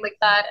and something like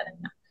that.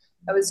 And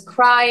I was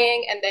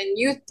crying, and then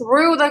you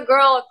threw the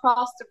girl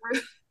across the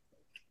room,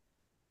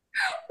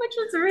 which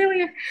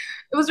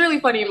was really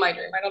funny in my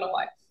dream. I don't know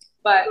why,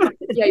 but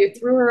yeah, you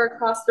threw her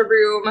across the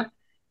room,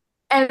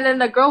 and then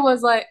the girl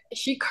was like,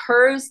 she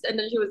cursed, and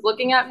then she was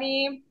looking at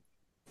me,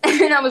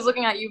 and I was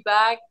looking at you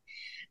back,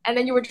 and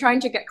then you were trying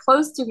to get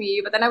close to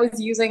me, but then I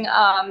was using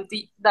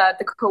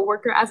the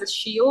coworker as a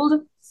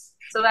shield.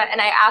 So that,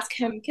 and I asked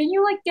him, can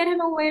you like get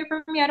him away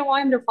from me? I don't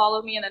want him to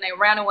follow me. And then I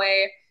ran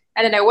away.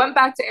 And then I went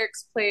back to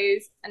Eric's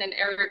place, and then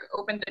Eric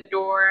opened the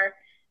door.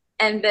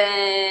 And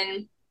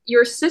then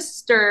your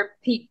sister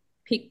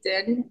peeked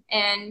in,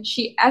 and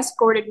she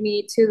escorted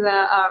me to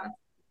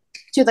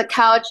the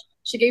couch.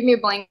 She gave me a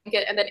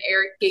blanket, and then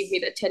Eric gave me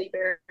the teddy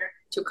bear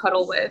to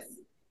cuddle with.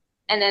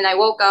 And then I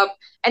woke up,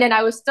 and then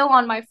I was still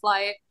on my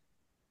flight.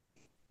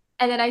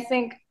 And then I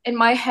think in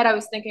my head, I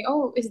was thinking,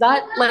 oh, is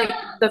that like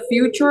the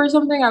future or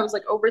something? I was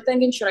like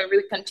overthinking, should I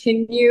really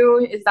continue?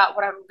 Is that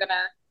what I'm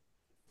gonna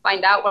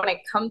find out when I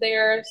come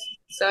there?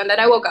 So, and then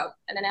I woke up,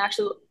 and then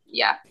actually,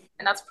 yeah,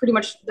 and that's pretty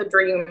much the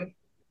dream.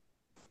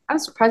 I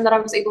was surprised that I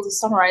was able to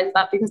summarize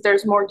that because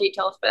there's more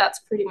details, but that's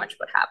pretty much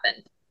what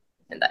happened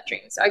in that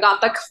dream. So I got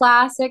the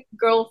classic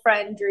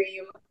girlfriend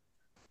dream,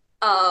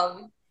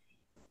 um,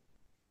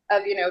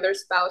 of their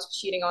spouse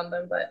cheating on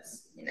them, but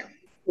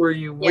Where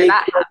you yeah, wake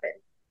that up, happened.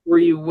 where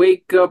you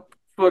wake up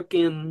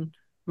fucking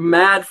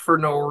mad for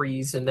no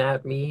reason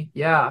at me.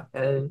 Yeah,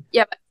 and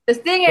Yeah, but the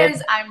thing get,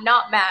 is, I'm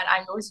not mad.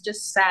 I was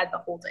just sad the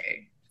whole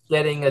day.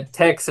 getting a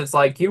text that's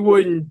like you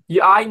wouldn't.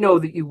 Yeah, I know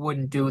that you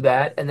wouldn't do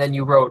that, and then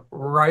you wrote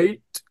right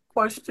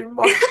question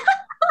mark.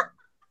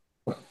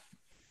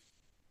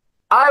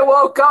 I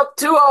woke up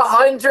to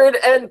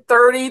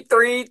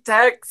 133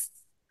 texts.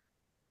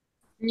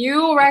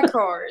 New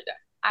record.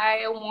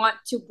 I want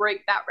to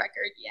break that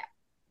record. Yeah,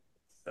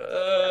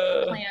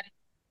 plan.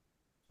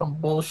 Some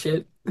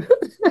bullshit.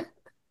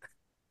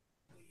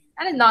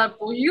 I did not.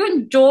 You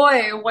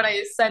enjoy when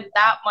I send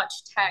that much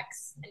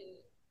text, and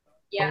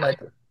yeah,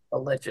 Allegedly.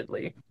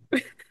 allegedly.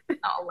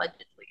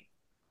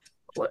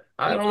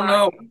 I You don't try.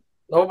 know.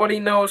 Nobody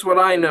knows what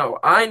I know.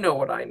 I know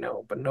what I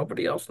know, but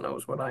nobody else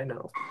knows what I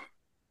know.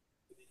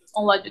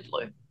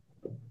 Allegedly.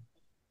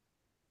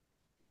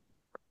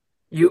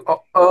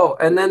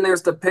 And then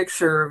there's the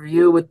picture of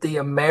you with the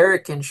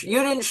American.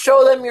 You didn't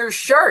show them your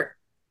shirt.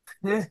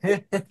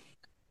 Yep,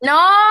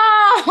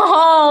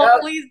 No,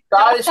 please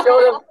gotta show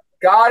them. don't.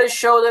 Gotta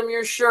show them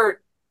your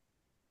shirt.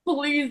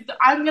 Please,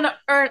 I'm gonna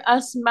earn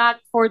a smack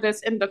for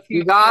this in the You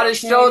future. gotta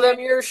show Okay? them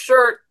your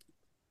shirt.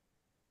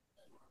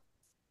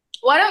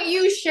 Why don't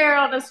you share it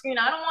on the screen?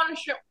 I don't want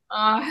to share.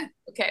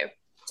 Okay.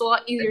 It's a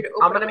lot easier to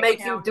I'm open up gonna my make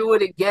you camera. do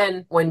it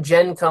again when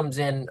Jen comes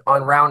in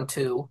on round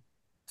 2.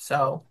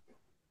 So,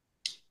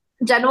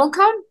 Jen will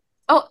come.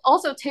 Oh,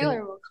 also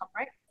Taylor will come,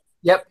 right?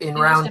 yep, in You're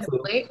just round gonna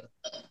 2. be late.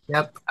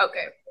 Yep.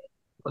 Okay.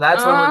 Well,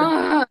 that's when we're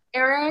gonna.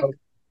 Eric, Oh,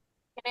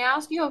 can I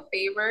ask you a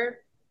favor?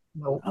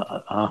 no.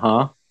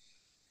 Uh-huh.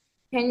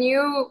 Can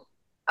you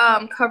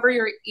cover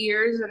your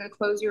ears and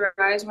close your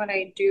eyes when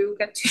I do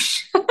get to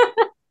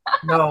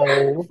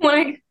No.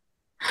 like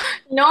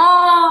no,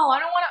 I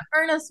don't want to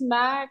earn a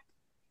smack.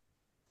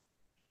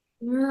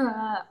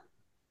 Ugh.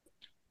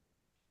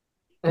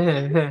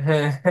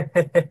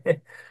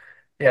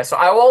 Yeah, so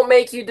I won't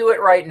make you do it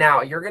right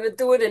now. You're gonna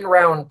do it in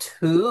round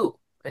 2,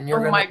 and you're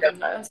Oh gonna my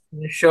goodness.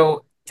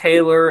 show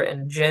Taylor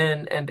and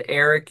Jen and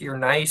Eric your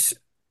nice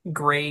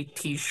gray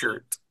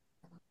t-shirt.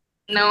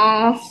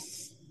 No.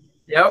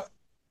 Yep.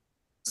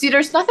 See,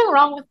 there's nothing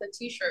wrong with the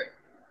t-shirt.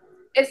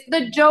 It's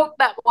the joke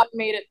that what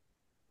made it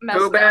Too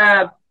messed up.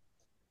 bad.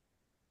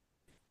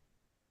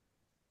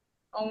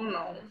 Oh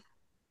no.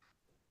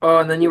 Oh,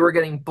 and then you were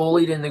getting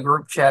bullied in the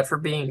group chat for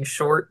being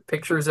short.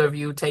 Pictures of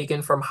you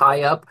taken from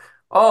high up.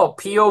 Oh,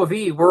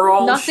 POV,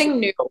 Nothing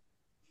new.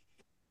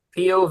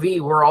 POV,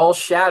 we're all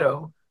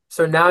shadow.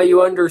 So now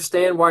you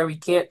understand why we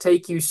can't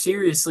take you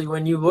seriously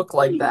when you look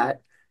like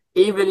that.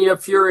 Even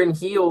if you're in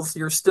heels,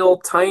 you're still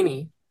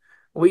tiny.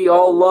 We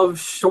all love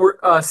short,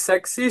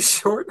 sexy,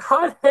 short,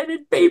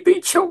 hot-headed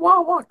baby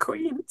Chihuahua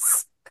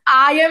queens.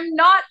 I am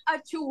not a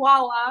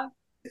chihuahua.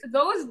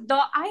 Those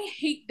dog I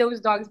hate those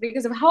dogs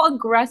because of how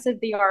aggressive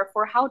they are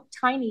for how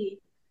tiny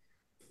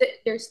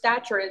their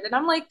stature is. And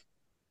I'm like,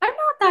 I'm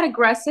not that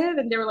aggressive.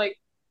 And they're like,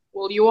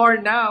 well, you are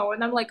now.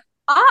 And I'm like,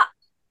 ah,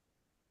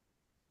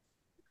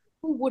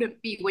 who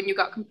wouldn't be when you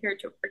got compared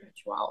to a freaking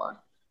chihuahua?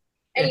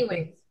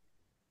 Anyways,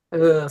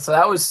 So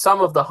that was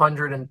some of the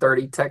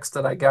 130 texts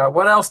that I got.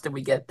 What else did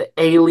we get? The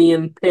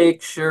alien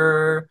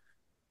picture.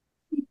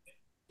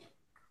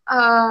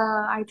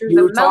 I drew the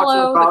You talking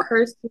mellow, the about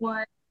cursed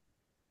one,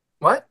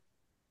 what?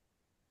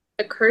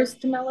 the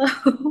cursed mellow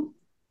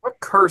What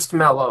cursed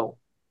mellow?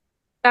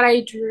 that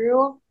I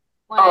drew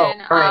Oh,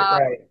 when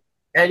right.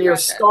 And we your were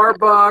at the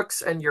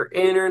Starbucks and your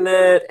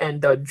internet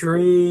and the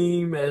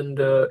dream and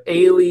the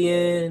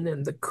alien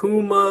and the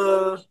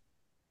Kuma.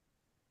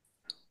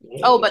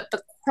 Oh, but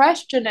the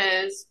question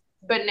is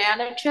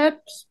banana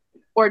chips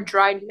or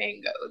dried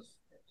mangoes?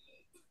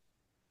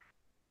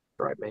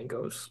 Dried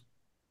mangoes.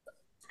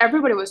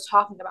 Everybody was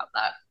talking about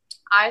that.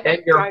 I And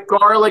think your dried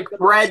garlic mangoes.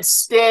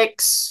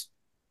 breadsticks.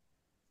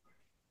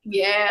 That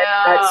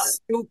Yeah.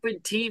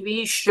 stupid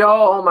TV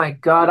show. Oh my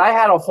God. I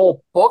had a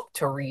whole book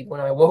to read when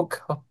I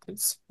woke up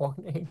this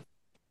morning.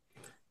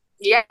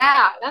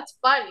 Yeah, that's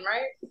fun,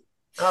 right?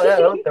 Oh,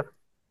 yeah,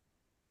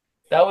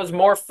 that was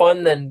more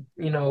fun than,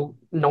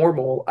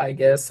 normal, I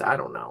guess. I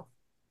don't know.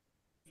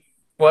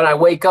 When I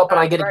wake up and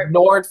I That's get right.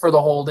 ignored for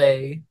the whole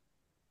day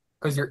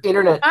because your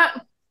internet Uh,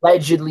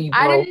 allegedly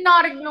I broke. did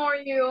not ignore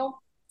you.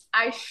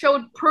 I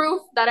showed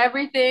proof that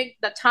everything,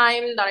 the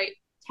time that I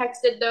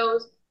texted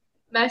those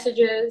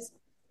messages,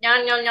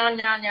 nya, nya, nya,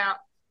 nya, nya.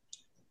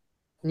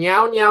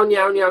 Meow, meow,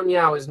 meow, meow,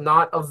 meow is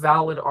not a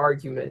valid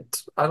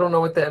argument. I don't know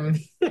what that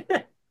means.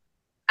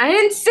 I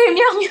didn't say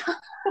meow, meow.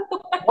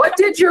 What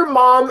did your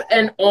mom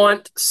and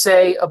aunt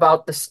say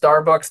about the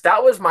Starbucks?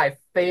 That was my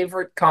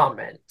favorite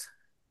comment.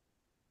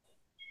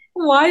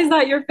 Why is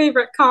that your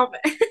favorite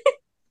comment?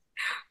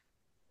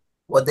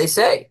 What'd they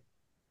say?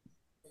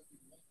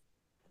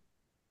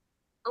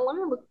 Let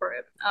me look for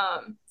it.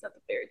 It's at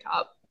the very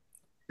top.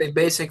 They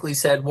basically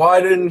said, "Why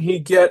didn't he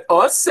get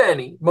us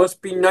any?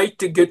 Must be nice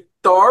to get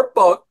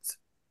Starbucks."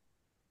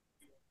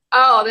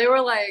 Oh, they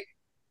were like,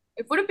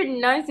 it would have been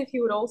nice if he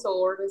would also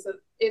order as a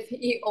if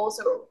he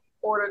also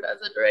ordered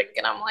as a drink,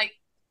 and I'm like,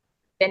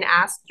 then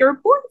ask your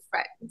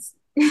boyfriends.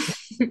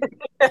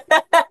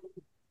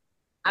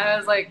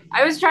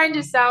 I was trying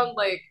to sound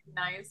like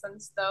nice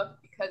and stuff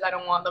because I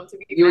don't want them to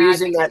be You were mad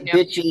using because that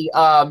bitchy,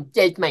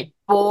 that's my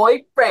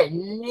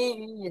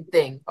boyfriend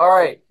thing. All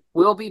right,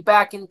 we'll be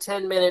back in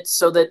 10 minutes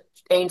so that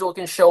Angel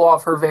can show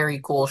off her very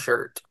cool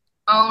shirt.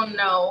 oh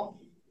no,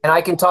 And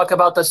I can talk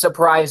about the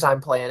surprise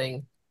I'm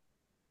planning.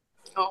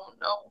 oh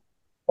no.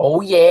 Oh, Well,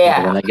 then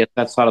yeah. I guess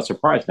that's not a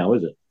surprise now,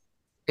 is it?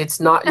 It's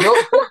not,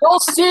 you'll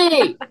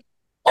see.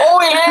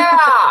 Oh,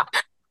 yeah.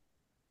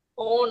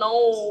 Oh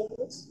no.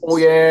 Oh,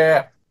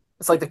 yeah.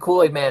 It's like the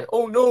Kool-Aid man.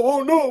 Oh, no.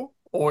 Oh, no.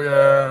 Oh,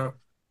 yeah.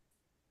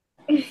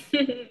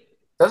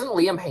 Doesn't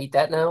Liam hate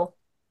that now?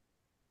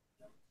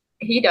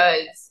 He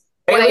does.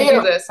 Hey, When I do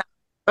Liam. this,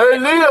 Hey,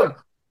 Liam.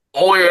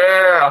 Oh,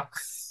 yeah.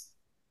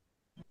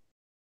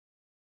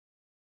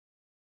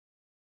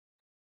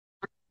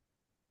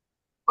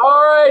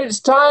 All right, it's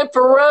time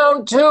for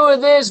round two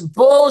of this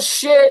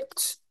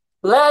bullshit.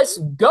 Let's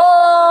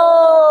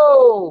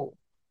go.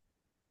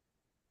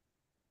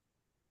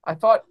 I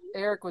thought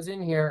Eric was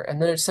in here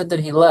and then it said that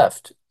he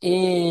left.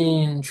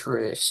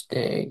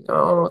 Interesting.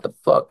 Oh, what the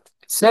fuck?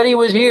 It said he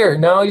was here.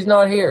 Now he's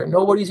not here.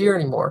 Nobody's here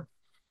anymore.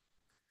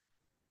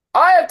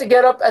 I have to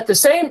get up at the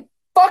same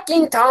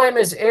fucking time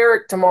as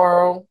Eric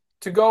tomorrow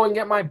to go and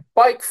get my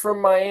bike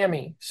from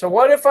Miami. So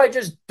what if I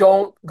just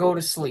don't go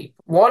to sleep?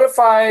 What if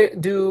I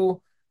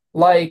do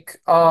like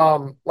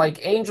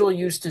Angel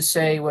used to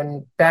say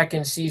when back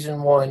in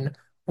season 1,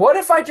 what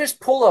if I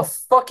just pull a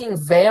fucking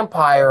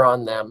vampire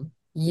on them?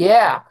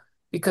 Yeah,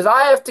 because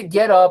I have to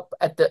get up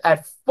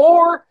at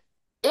 4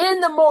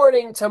 in the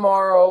morning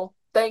tomorrow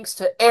thanks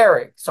to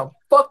Eric. Some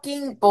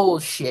fucking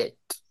bullshit.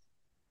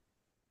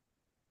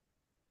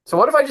 So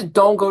what if I just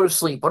don't go to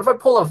sleep? What if I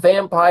pull a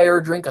vampire,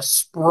 drink a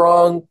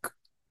sprunk?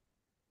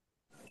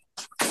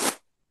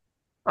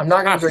 I'm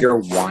not gonna Stop drink. your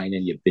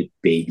whining, you big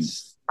baby.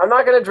 I'm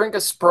not gonna drink a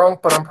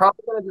sprunk, but I'm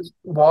probably gonna just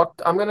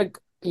walk.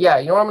 Yeah,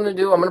 you know what I'm gonna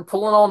do? I'm gonna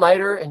pull an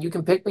all-nighter, and you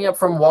can pick me up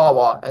from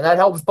Wawa, and that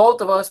helps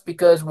both of us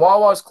because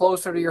Wawa's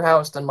closer to your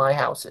house than my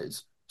house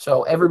is.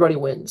 So everybody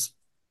wins.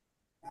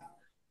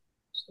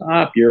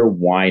 Stop your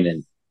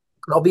whining.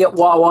 I'll be at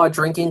Wawa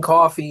drinking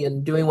coffee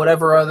and doing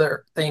whatever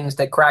other things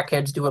that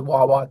crackheads do at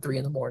Wawa at 3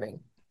 in the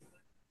morning.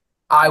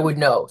 I would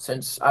know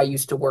since I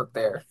used to work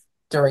there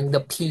during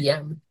the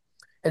PM.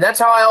 And that's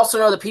how I also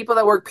know the people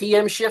that work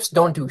PM shifts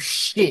don't do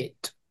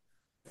shit.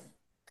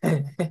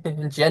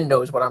 Jen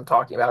knows what I'm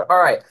talking about. All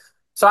right.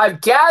 So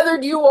I've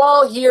gathered you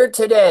all here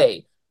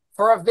today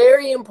for a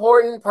very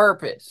important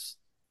purpose,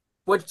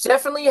 which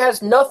definitely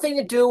has nothing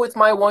to do with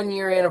my 1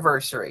 year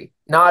anniversary.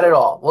 Not at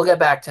all. We'll get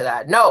back to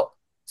that. No.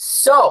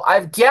 So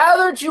I've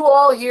gathered you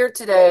all here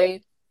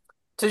today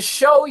to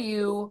show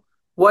you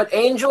what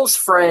Angel's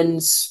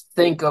friends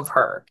think of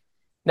her.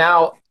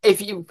 Now,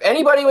 if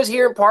anybody was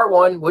here in part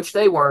 1, which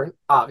they weren't,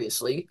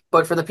 obviously,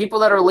 but for the people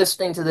that are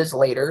listening to this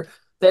later,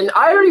 then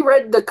I already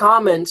read the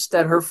comments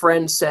that her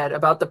friend said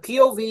about the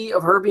POV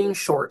of her being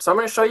short. So I'm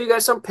going to show you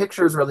guys some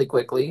pictures really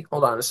quickly.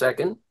 Hold on a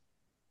second.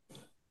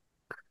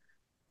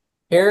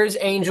 Here's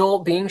Angel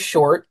being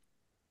short.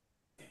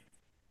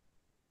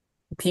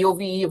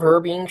 POV of her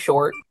being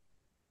short.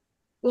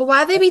 Well,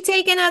 why they be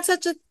taking at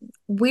such a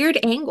weird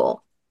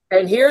angle?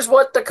 And here's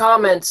what the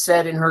comments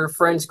said in her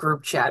friends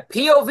group chat.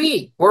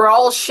 POV, we're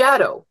all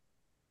shadow.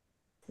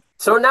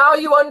 So now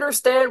you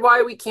understand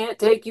why we can't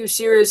take you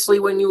seriously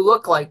when you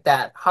look like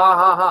that. Ha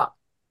ha ha.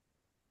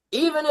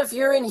 Even if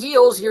you're in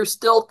heels, you're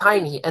still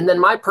tiny. And then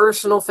my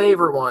personal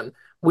favorite one.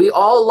 We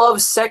all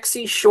love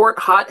sexy, short,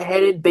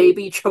 hot-headed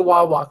baby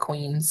chihuahua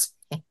queens.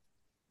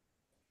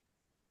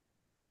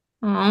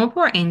 Oh,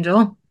 poor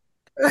Angel.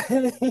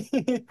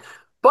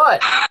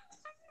 But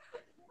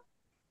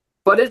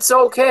it's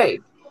okay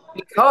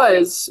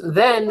because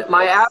then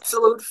my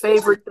absolute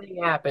favorite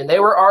thing happened. They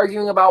were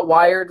arguing about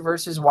wired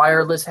versus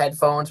wireless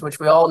headphones, which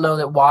we all know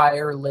that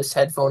wireless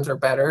headphones are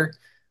better.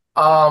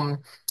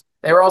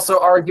 They were also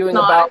arguing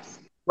about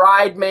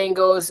dried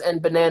mangoes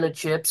and banana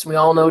chips. We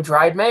all know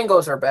dried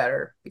mangoes are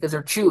better because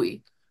they're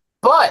chewy.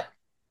 But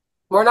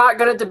we're not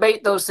going to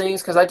debate those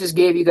things because I just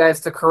gave you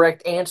guys the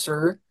correct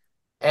answer.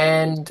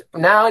 And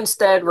now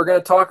instead, we're going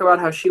to talk about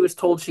how she was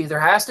told she either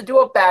has to do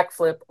a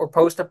backflip or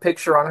post a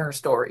picture on her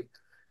story.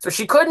 So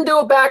she couldn't do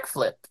a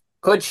backflip,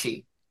 could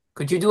she?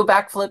 Could you do a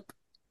backflip?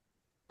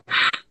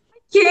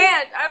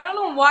 can't. I don't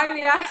know why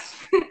they asked.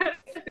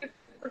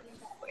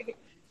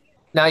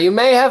 Now, you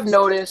may have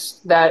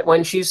noticed that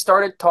when she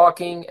started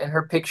talking and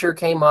her picture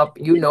came up,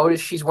 you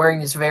noticed she's wearing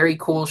this very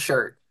cool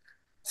shirt.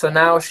 So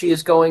now she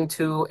is going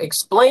to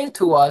explain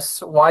to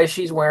us why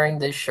she's wearing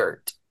this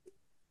shirt.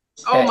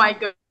 Oh my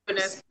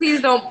goodness.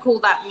 Please don't pull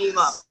that meme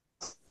up.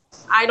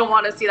 I don't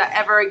want to see that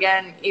ever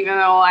again, even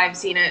though I've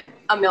seen it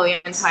a million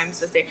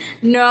times this day.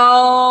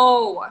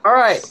 No. All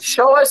right.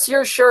 Show us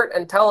your shirt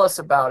and tell us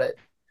about it.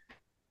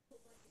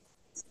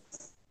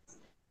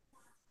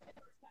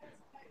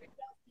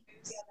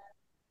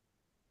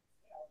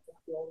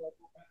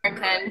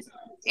 And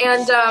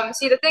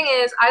see, the thing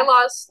is, I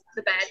lost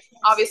the bed.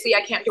 Obviously,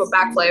 I can't do a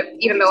backflip,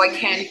 even though I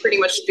can pretty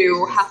much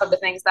do half of the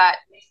things that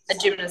a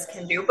gymnast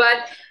can do.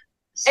 But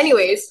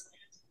Anyways,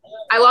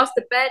 I lost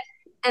the bet,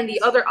 and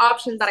the other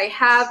option that I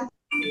have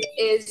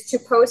is to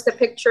post a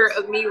picture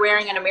of me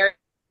wearing an American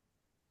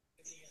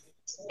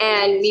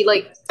and me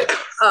like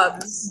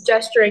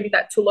gesturing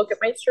that to look at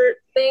my shirt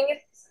thing,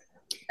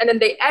 and then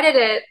they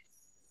edited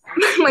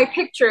my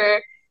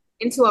picture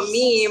into a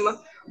meme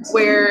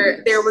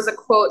where there was a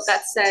quote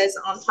that says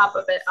on top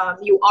of it,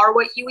 "You are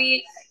what you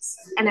eat,"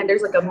 and then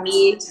there's like a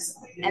me,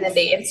 and then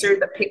they insert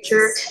the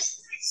picture.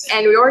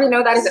 And we already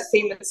know that is a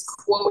famous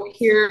quote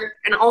here,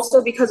 and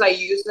also because I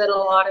use it a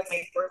lot in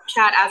my group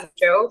chat as a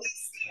joke.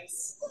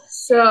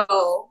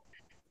 So,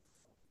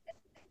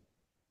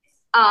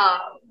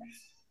 that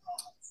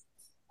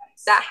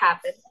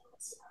happened.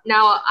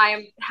 Now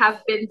I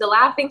have been the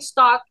laughing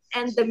stock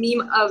and the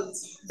meme of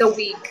the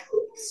week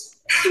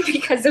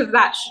because of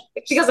that.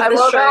 Because of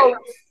the shirt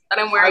that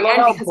I'm wearing,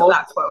 and because of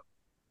that quote.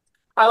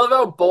 I love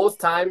how both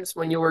times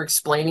when you were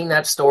explaining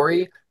that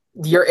story,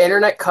 your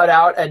internet cut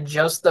out at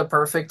just the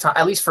perfect time,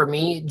 at least for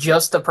me,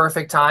 just the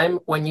perfect time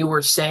when you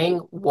were saying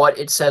what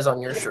it says on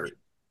your shirt.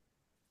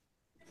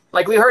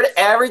 Like we heard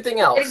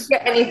everything I didn't else,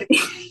 get anything.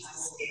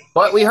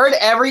 but we heard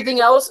everything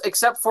else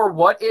except for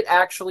what it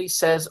actually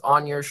says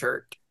on your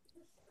shirt.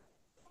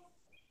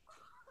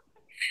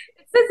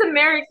 It says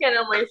American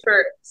on my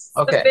shirt.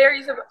 Okay.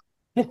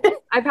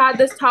 I've had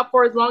this top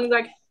for as long as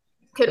I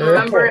could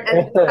remember,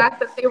 and the fact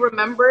that they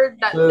remembered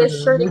that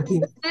this shirt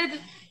existed.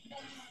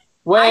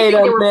 Wait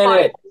a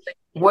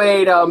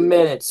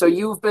minute. So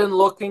you've been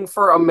looking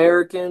for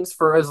Americans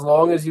for as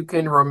long as you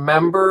can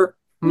remember?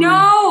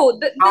 No,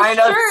 the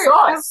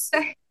shirt. Sus.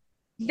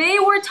 They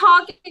were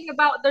talking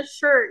about the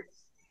shirt.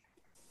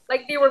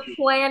 Like they were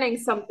planning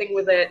something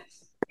with it.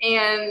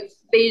 And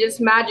they just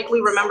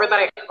magically remembered that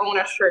I own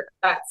a shirt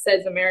that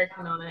says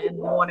American on it and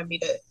wanted me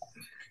to.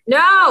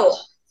 No!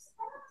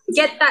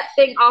 Get that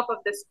thing off of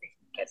the screen.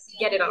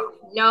 Get it off.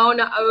 No.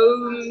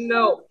 Oh,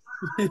 no.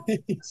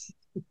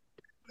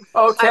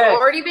 Okay. I've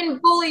already been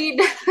bullied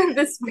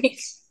this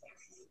week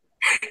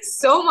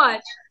so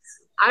much.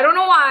 I don't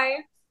know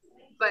why,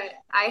 but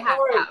I have.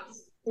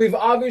 We've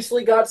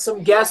obviously got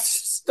some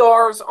guest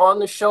stars on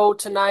the show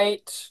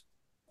tonight.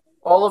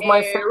 All of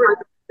my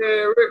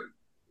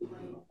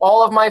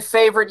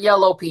favorite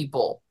yellow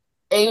people.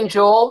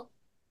 Angel.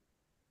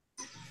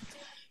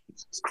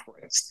 Jesus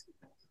Christ.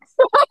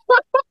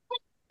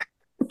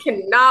 I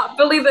cannot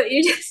believe that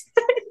you just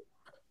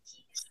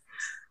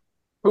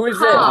Who is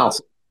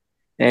this?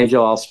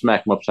 Angel, I'll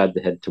smack him upside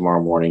the head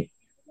tomorrow morning.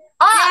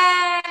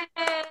 Yay!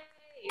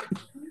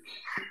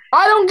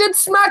 I don't get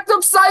smacked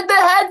upside the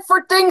head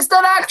for things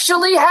that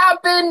actually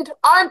happened.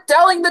 I'm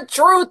telling the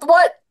truth.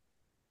 What?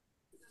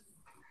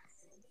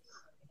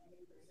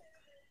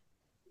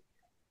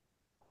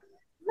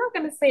 I'm not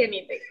gonna say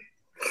anything.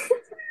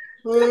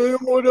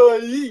 What I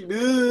eat?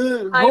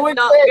 I'm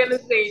not gonna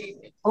say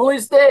anything. Who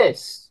is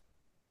this?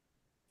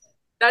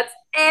 That's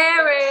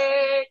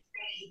Eric.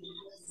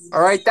 All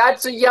right,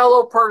 that's a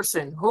yellow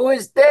person. Who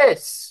is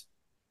this?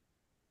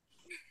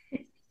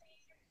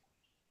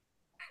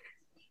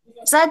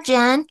 Is that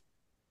Jen?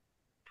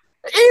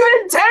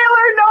 Even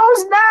Taylor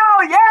knows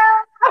now.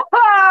 Yeah.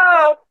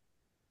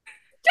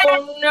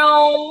 Oh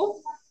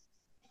no.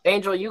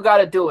 Angel, you got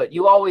to do it.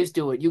 You always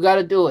do it. You got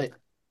to do it.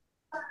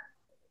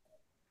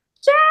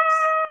 Jen!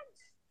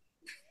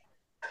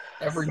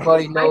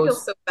 Everybody knows. I feel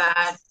so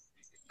bad.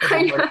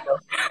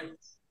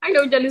 I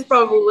know Jen is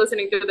probably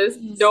listening to this.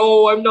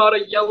 No, I'm not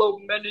a yellow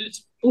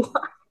menace.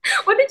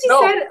 What did you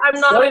say? I'm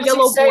not a yellow blob. What did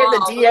she say in the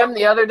DM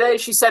the other day?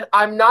 She said,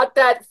 I'm not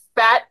that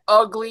fat,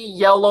 ugly,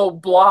 yellow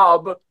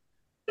blob.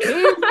 He's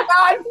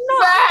not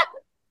fat.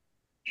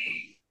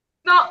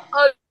 Not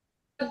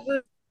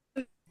ugly.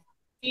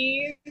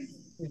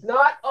 He's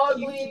not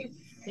ugly.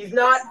 He's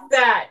not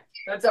fat.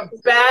 That's a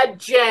bad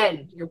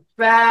Jen. You're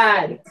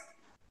bad.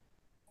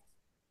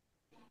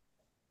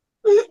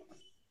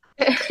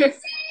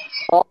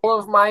 All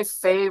of my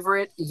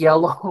favorite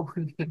yellow.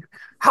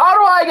 How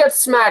do I get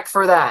smacked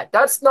for that?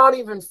 That's not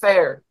even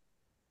fair.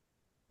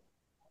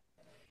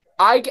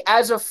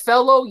 As a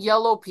fellow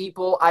yellow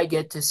people, I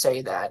get to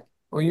say that.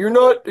 Well, you're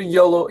not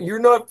yellow. You're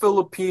not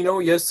Filipino.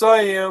 Yes, I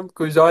am,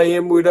 because I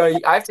am what I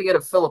have to get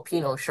a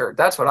Filipino shirt.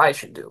 That's what I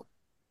should do.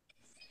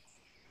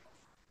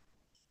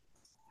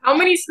 How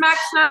many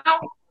smacks now?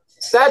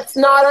 That's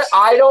not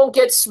I don't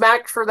get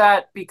smacked for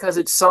that because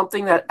it's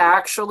something that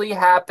actually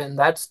happened.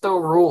 That's the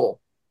rule.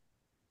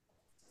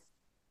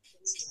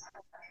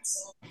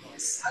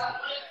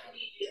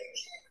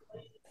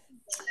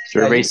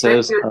 Survey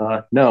says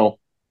no.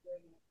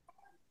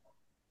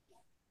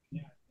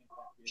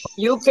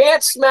 You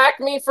can't smack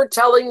me for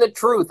telling the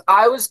truth.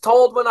 I was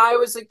told when I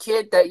was a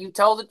kid that you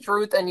tell the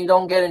truth and you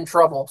don't get in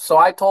trouble. So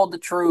I told the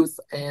truth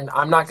and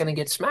I'm not going to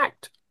get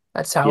smacked.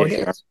 That's how it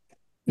is.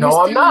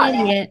 No, I'm not.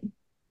 Idiot.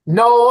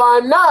 No,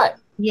 I'm not.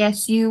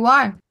 Yes, you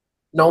are.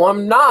 No,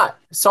 I'm not.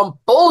 Some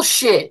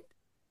bullshit.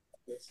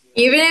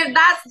 Even if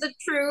that's the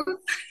truth.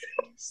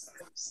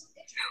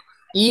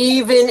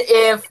 Even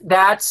if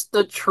that's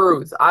the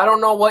truth. I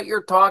don't know what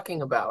you're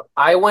talking about.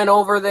 I went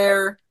over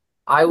there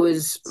I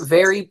was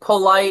very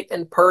polite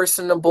and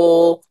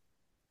personable,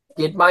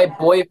 did my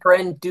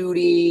boyfriend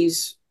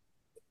duties.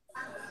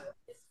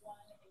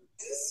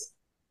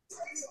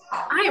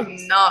 I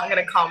am not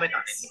gonna comment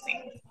on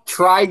anything.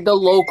 Tried the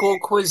local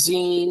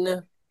cuisine.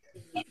 Oh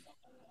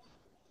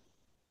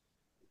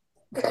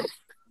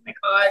my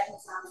God.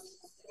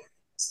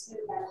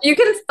 You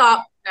can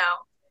stop now.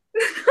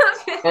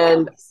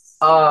 And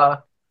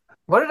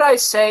what did I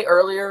say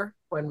earlier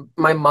when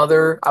my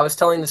mother, I was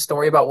telling the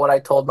story about what I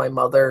told my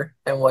mother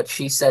and what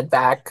she said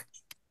back.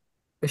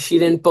 She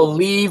didn't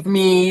believe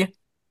me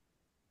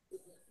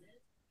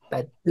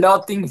that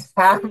nothing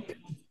happened.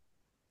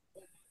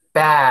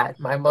 Bad.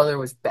 My mother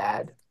was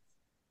bad.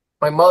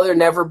 My mother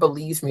never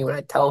believes me when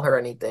I tell her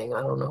anything.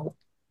 I don't know.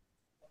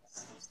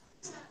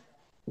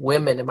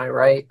 Women, am I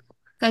right?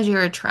 Because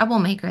you're a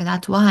troublemaker,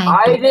 that's why.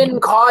 I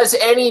didn't cause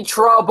any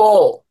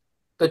trouble.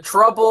 The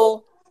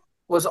trouble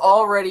was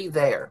already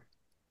there.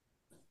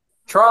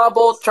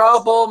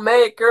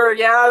 Troublemaker.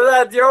 Yeah,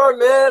 that's your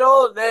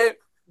middle name.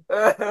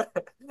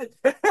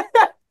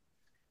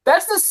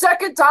 That's the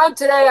second time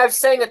today I've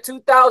sang a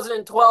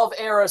 2012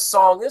 era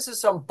song. This is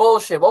some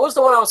bullshit. What was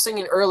the one I was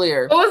singing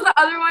earlier? What was the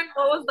other one?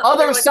 What was the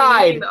Other other one?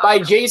 Side by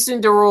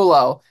Jason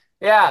Derulo.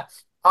 Yeah.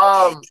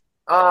 Uh,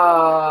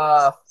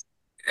 Why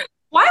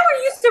were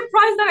you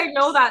surprised that I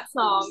know that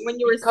song when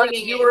you were because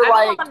singing you it? were I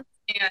like, don't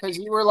understand. because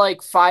you were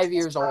like 5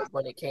 years old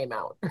when it came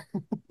out.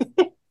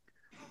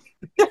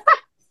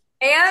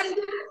 And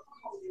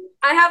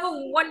I have a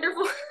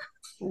wonderful.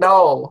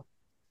 No.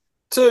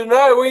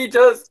 Tonight we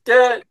just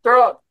get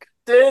drunk.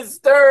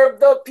 Disturb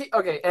the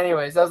Okay,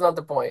 anyways, that's not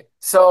the point.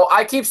 So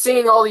I keep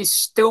singing all these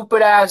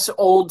stupid ass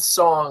old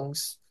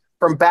songs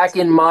from back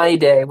in my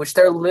day, which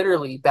they're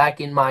literally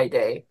back in my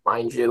day,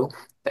 mind you.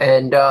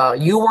 And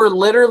you were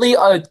literally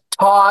a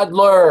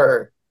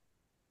toddler.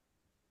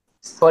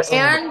 But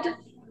anyway, And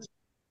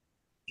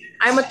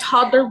I'm a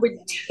toddler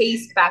with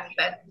taste back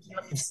then.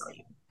 Let me tell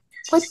you.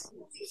 what?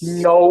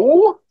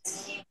 No,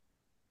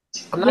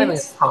 I'm not even gonna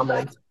Yes.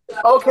 comment.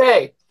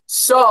 Okay,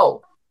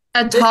 so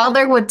A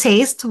toddler would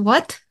taste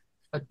what?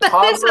 a That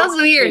toddler.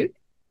 sounds weird.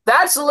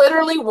 That's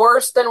literally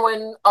worse than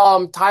when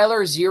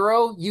Tyler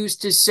Zero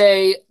used to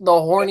say the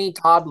horny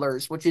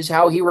toddlers, which is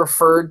how he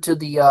referred to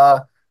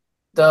the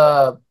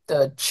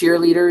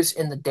cheerleaders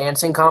in the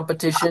dancing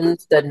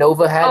competitions that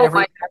Nova had Oh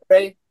every my.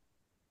 Saturday.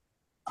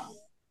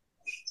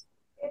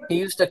 He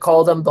used to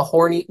call them the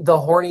horny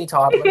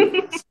toddler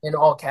in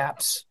all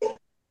caps.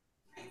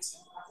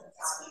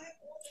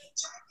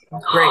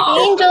 Great.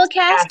 Angel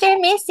Caster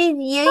misses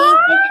you.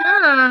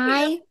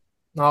 Hi.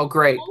 Oh,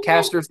 great.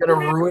 Castor's gonna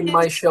ruin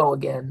my show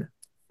again.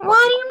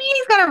 What do you mean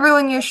he's gonna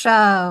ruin your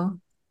show?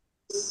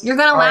 You're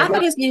gonna All right, laugh at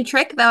let's his new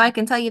trick, though, I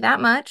can tell you that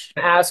much.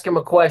 ask him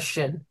a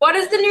question. What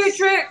is the new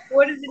trick?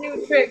 What is the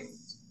new trick?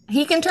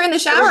 He can turn the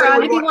shower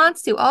on if he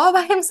wants to, all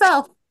by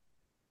himself.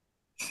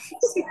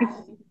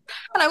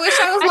 And I wish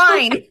I was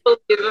lying.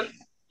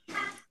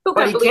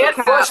 But he can't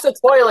flush the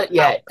toilet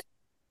yet.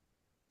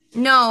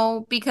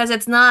 No, because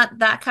it's not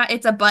that kind.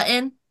 It's a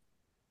button.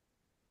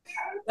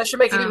 That should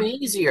make it even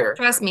easier.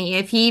 Trust me,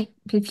 if he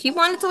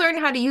wanted to learn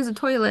how to use a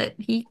toilet,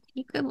 he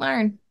could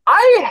learn.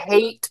 I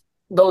hate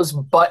those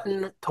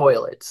button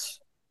toilets.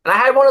 And I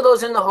had one of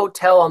those in the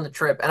hotel on the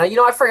trip. And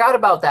I forgot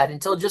about that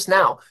until just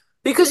now.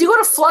 Because you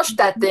go to flush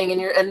that thing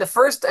and you're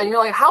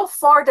like, how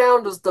far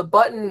down does the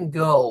button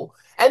go?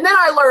 And then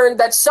I learned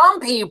that some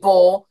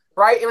people,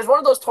 right, it was one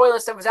of those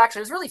toilets that it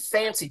was a really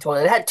fancy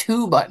toilet. It had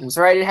two buttons,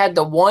 right? It had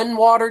the one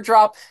water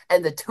drop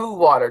and the two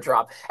water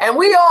drop. And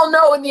we all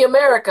know in the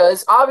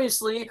Americas,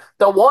 obviously,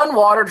 the one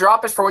water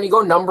drop is for when you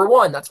go number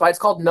one. That's why it's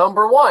called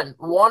number one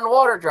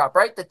water drop,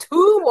 right? The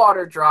two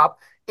water drop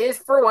is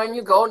for when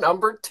you go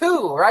number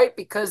two, right?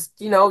 Because,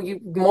 you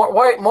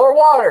more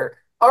water.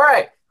 All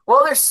right.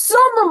 Well, there's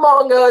some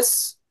among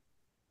us,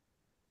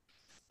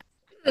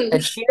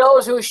 and she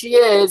knows who she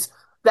is,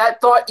 that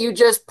thought you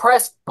just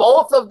pressed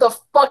both of the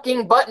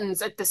fucking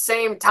buttons at the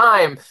same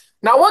time.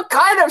 Now, what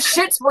kind of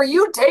shits were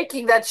you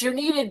taking that you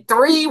needed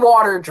three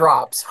water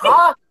drops,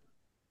 huh?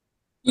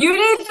 You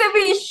need to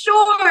be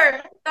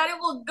sure that it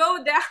will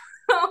go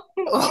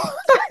down.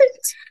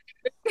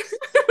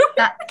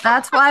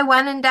 That's why,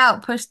 when in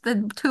doubt, push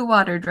the two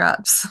water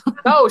drops.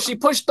 No, she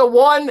pushed the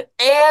one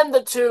and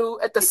the two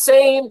at the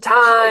same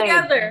time.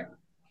 Together.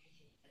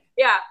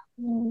 Yeah.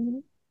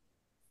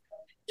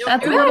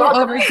 That's a little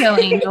overkill,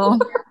 Angel.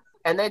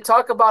 And they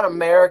talk about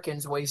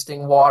Americans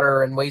wasting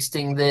water and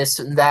wasting this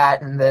and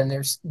that, and then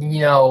there's,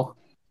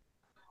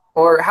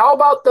 or how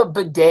about the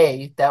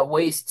bidet that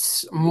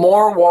wastes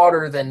more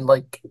water than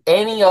like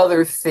any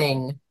other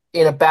thing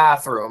in a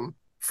bathroom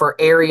for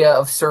area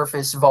of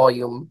surface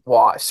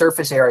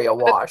area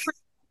wash.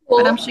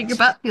 But I'm sure your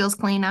butt feels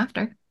clean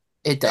after.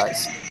 It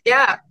does.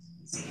 Yeah.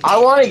 I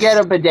want to get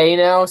a bidet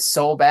now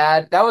so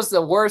bad. That was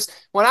the worst.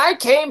 When I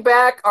came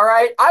back, all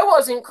right, I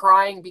wasn't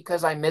crying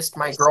because I missed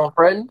my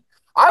girlfriend.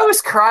 I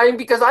was crying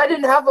because I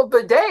didn't have a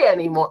bidet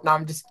anymore. No,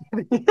 I'm just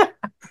kidding.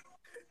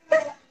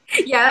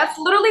 Yeah, that's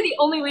literally the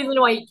only reason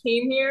why he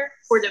came here,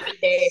 for the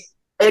bidet.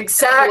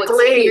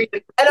 Exactly.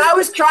 And I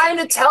was trying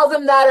to tell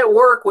them that at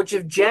work, which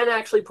if Jen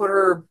actually put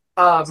her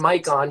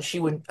mic on, she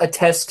would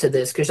attest to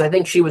this because I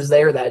think she was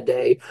there that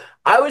day.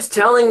 I was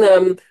telling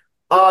them,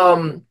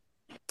 um,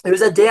 it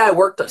was a day I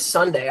worked a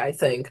Sunday, I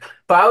think,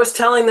 but I was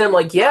telling them,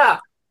 like, yeah,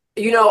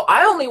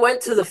 I only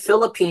went to the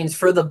Philippines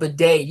for the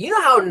bidet. You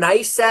know how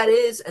nice that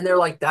is? And they're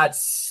like,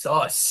 that's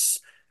sus.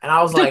 And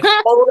I was like,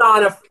 hold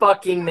on a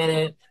fucking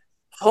minute.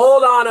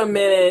 Hold on a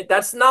minute.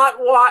 That's not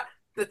what.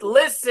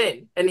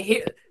 Listen and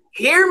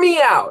hear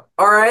me out.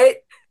 All right.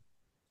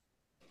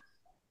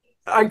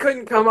 I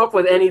couldn't come up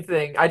with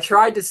anything. I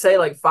tried to say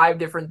like five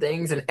different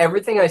things, and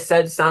everything I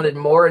said sounded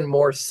more and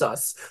more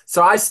sus.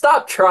 So I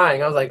stopped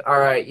trying. I was like, all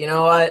right, you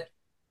know what?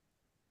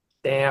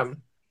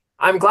 Damn.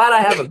 I'm glad I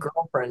have a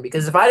girlfriend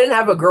because if I didn't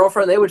have a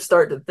girlfriend, they would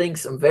start to think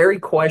some very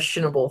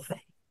questionable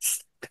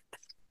things.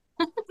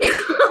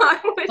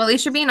 Well, at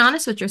least you're being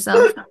honest with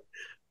yourself.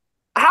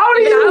 How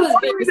do Yeah, I you was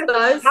being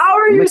sus. how are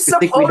What you makes you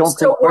think we don't supposed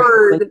to think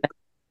questionable word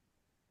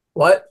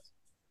what?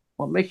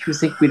 What makes you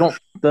think we don't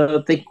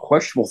think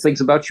questionable things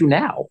about you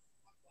now?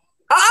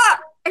 Ah!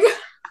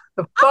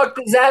 The fuck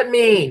does that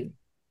mean?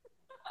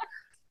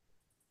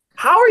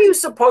 How are you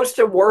supposed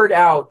to word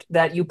out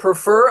that you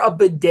prefer a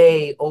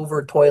bidet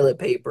over toilet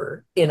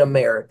paper in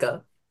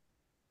America?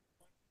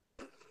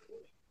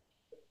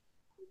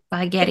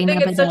 By I getting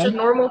think a it's such a bidet.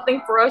 normal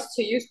thing for us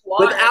to use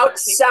water. Without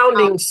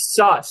sounding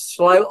sus.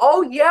 Like,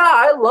 oh yeah,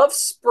 I love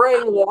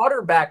spraying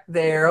water back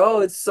there. Oh,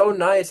 it's so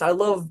nice. I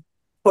love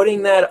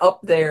putting that up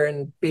there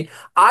and be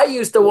I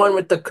use the one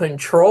with the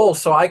control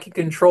so I can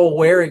control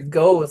where it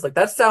goes. Like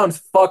that sounds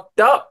fucked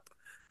up.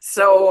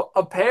 So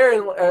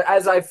apparently,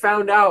 as I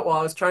found out while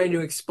I was trying to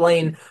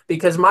explain,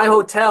 because my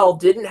hotel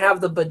didn't have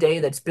the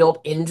bidet that's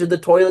built into the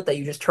toilet that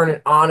you just turn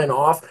it on and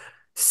off.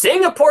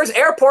 Singapore's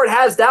airport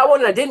has that one,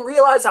 and I didn't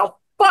realize how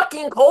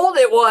fucking cold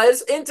it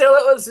was until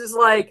it was just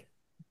like,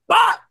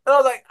 ah! And I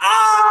was like,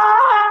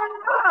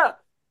 ah!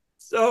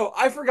 So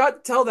I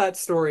forgot to tell that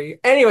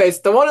story. Anyways,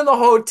 the one in the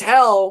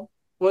hotel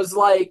was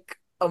like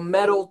a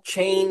metal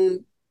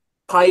chain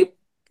pipe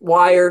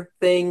wire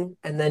thing,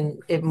 and then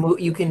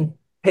you can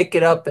pick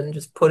it up and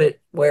just put it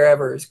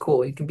wherever is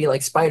cool. You can be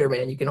like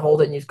Spider-Man. You can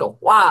hold it and you just go,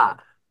 wah,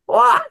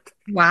 wah.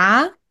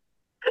 Why?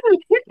 You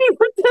can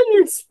pretend you're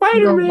You go,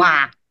 Spider-Man.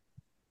 why?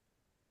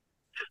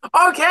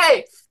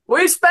 Okay,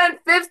 we spent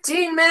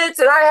 15 minutes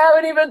and I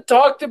haven't even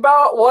talked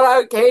about what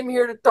I came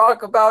here to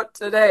talk about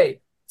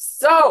today.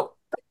 So,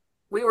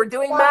 we were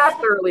doing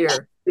math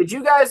earlier. Did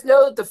you guys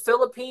know that the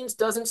Philippines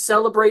doesn't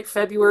celebrate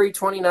February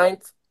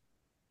 29th?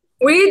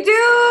 We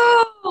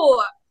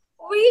do.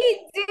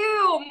 We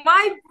do.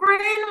 My brain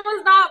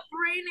was not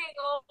braining,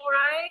 all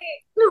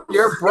right?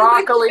 Your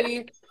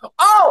broccoli.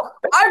 Oh,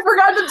 I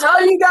forgot to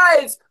tell you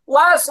guys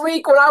last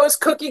week when I was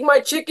cooking my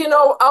chicken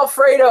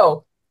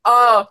Alfredo.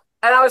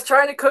 And I was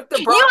trying to cook the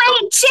You broccoli.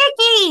 ate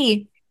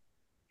chicky.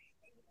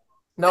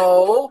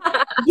 No,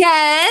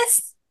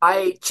 Yes. I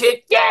ate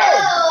chicken.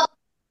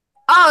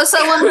 Oh,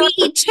 so when we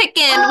eat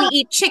chicken, we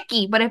eat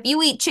chicky. But if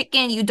you eat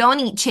chicken, you don't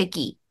eat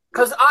chicky.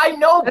 Because I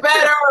know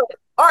better.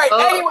 All right,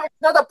 anyway,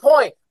 another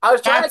point. I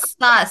was trying to. That's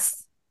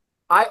us.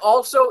 I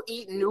also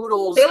eat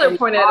noodles Taylor and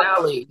pointed it out.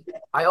 broccoli.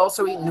 I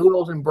also eat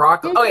noodles and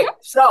broccoli. Okay,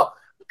 so,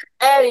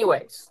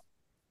 anyways,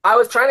 I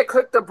was trying to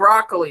cook the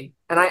broccoli,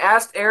 and I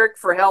asked Eric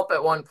for help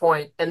at one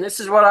point, and this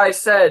is what I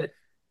said.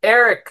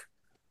 Eric,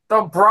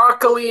 the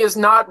broccoli is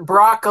not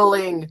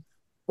broccoli.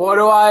 What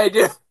do I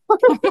do?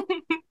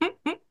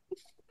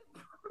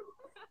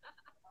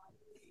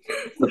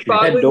 But you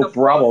had no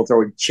problem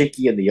throwing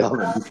chicky in the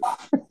oven.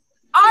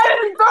 I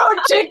didn't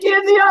throw chicken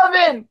in the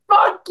oven.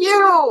 Fuck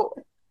you.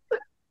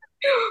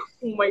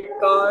 Oh my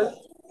god.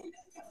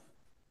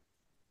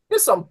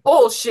 This is some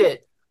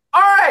bullshit.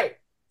 All right.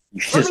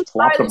 You Let me just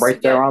plop try them this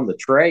right there again. on the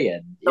tray,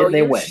 and No, in they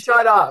you went.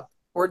 shut up.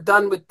 We're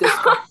done with this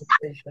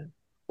conversation.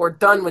 We're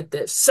done with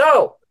this.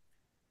 So,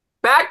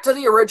 back to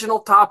the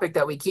original topic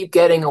that we keep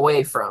getting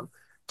away from.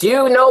 Do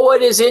you know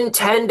what is in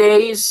 10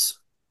 days?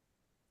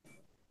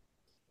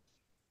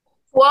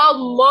 12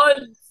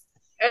 months.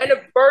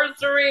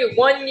 Anniversary.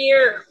 1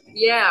 year.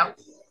 Yeah. One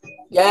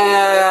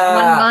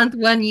Yeah. month,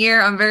 1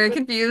 year. I'm very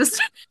confused.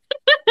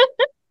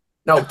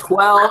 No,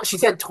 12. She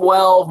said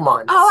 12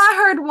 months. Oh, I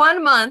heard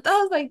 1 month. I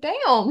was like,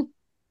 damn.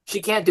 She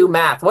can't do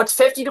math. What's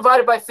 50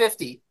 divided by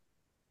 50?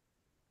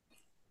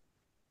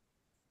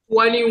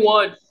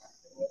 21.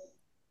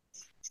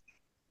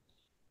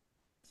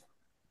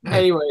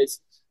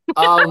 Anyways,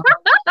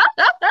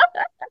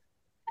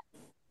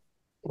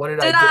 what did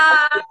I do?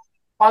 Ta-da!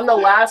 On the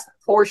last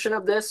portion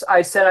of this,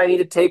 I said I need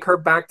to take her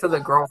back to the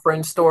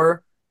girlfriend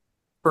store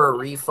for a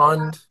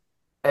refund.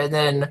 And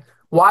then,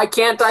 why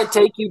can't I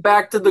take you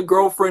back to the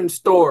girlfriend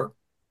store?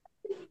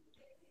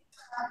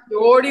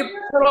 You already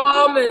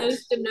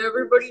promised, and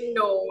everybody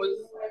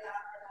knows.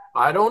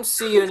 I don't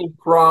see any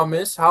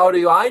promise. How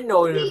do I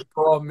know there's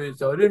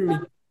promise? I didn't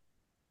mean.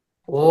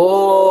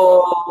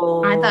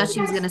 Oh. I thought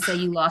she was gonna say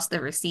you lost the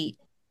receipt.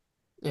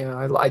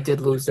 Yeah, I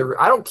did lose the.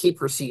 I don't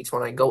keep receipts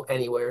when I go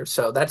anywhere,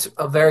 so that's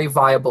a very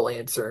viable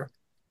answer.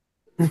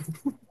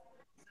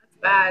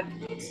 bad.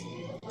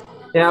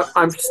 Yeah,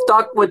 I'm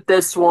stuck with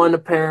this one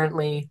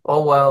apparently.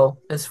 Oh well,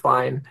 it's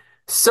fine.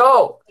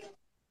 So,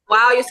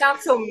 Wow, you sound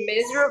so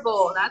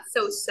miserable. That's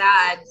so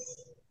sad.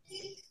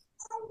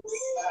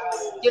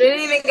 You didn't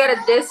even get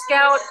a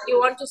discount. You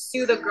want to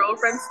sue the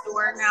girlfriend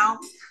store now?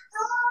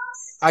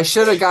 I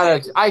should have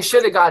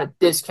got a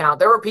discount.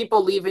 There were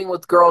people leaving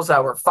with girls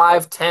that were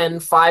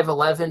 5'10",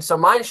 5'11", so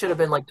mine should have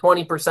been like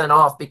 20%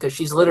 off because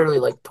she's literally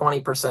like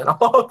 20%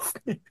 off.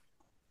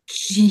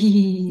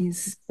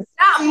 Jeez.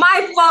 Not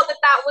my fault that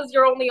that was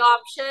your only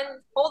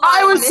option. Hold on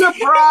I a was minute.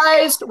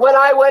 surprised when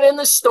I went in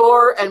the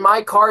store and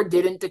my card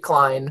didn't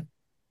decline.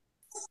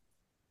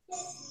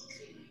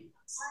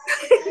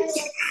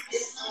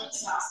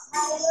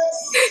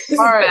 This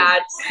All is right.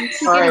 bad.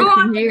 All You right. go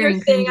on with Cringier your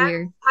and thing.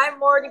 cringier.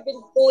 I've already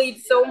been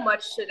bullied so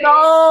much today.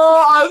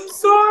 No, I'm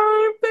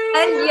sorry, babe.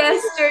 And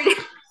yesterday.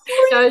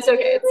 No, it's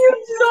okay. I'm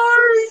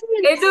sorry.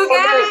 It's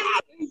okay.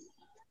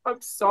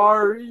 I'm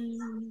sorry.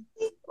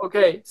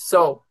 Okay,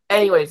 so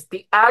anyways,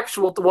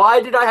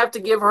 why did I have to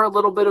give her a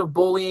little bit of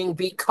bullying?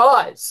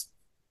 Because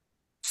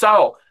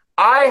so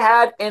I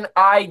had an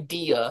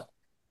idea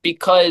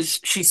because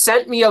she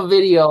sent me a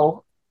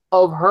video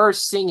of her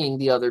singing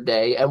the other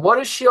day. And what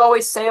does she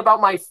always say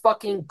about my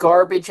fucking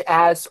garbage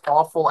ass,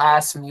 awful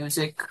ass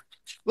music?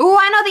 Ooh,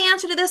 I know the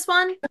answer to this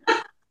one.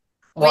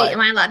 What? Wait, am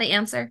I allowed to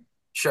answer?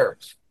 Sure.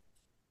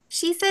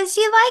 She says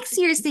she likes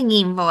your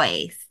singing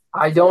voice.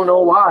 I don't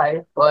know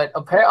why, but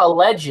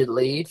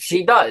allegedly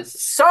she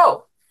does.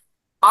 So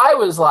I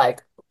was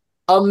like,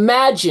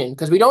 imagine,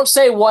 because we don't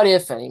say what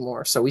if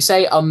anymore. So we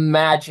say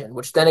imagine,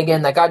 which then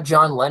again, that got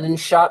John Lennon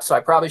shot. So I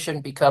probably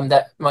shouldn't become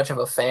that much of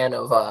a fan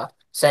of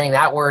saying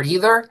that word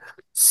either.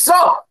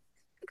 So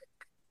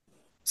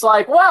it's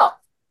like, well,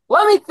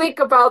 let me think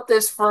about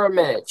this for a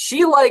minute.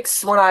 She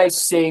likes when I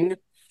sing.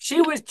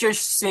 She was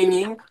just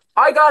singing.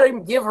 I gotta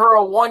give her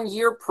a 1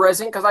 year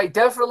present because I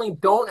definitely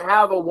don't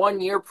have a 1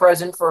 year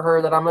present for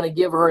her that I'm gonna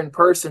give her in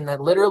person that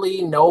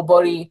literally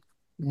nobody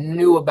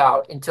knew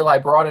about until I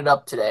brought it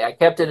up today. I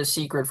kept it a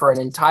secret for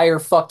an entire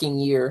fucking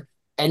year.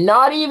 And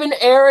not even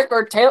Eric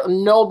or Taylor,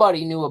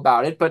 nobody knew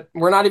about it, but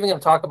we're not even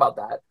gonna talk about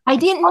that. I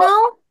didn't Uh,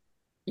 know.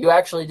 you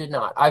actually did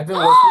not. I've been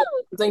working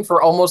on something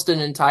for almost an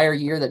entire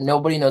year that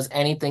nobody knows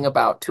anything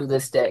about to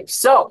this day.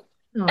 So,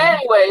 Oh.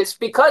 anyways,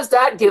 because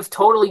that gift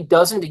totally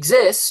doesn't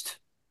exist,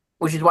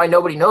 which is why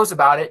nobody knows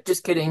about it.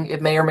 Just kidding.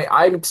 It may or may.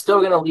 I'm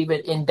still gonna leave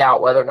it in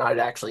doubt whether or not it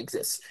actually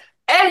exists.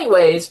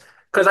 Anyways,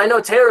 because I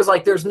know Taylor's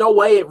like, there's no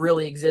way it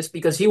really exists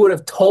because he would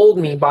have told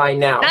me by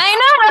now. I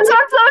know, that's why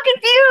I'm so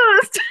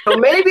confused. So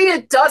maybe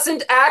it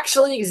doesn't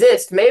actually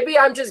exist. Maybe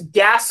I'm just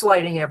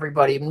gaslighting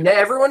everybody.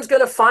 Everyone's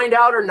going to find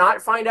out or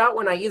not find out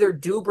when I either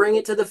do bring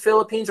it to the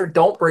Philippines or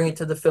don't bring it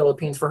to the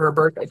Philippines for her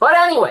birthday. But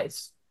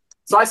anyways,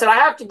 so I said I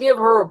have to give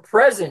her a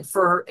present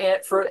for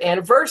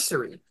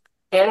anniversary.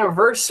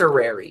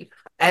 Anniversary.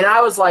 And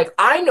I was like,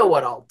 I know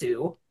what I'll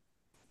do.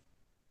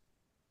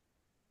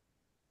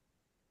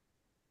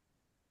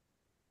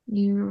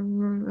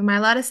 Am I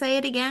allowed to say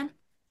it again?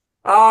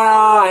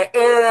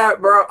 Internet,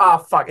 bro. Oh,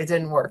 fuck. It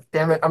didn't work.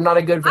 Damn it. I'm not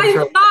a good I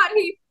ventriloquist. thought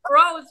he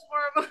froze for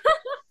a moment.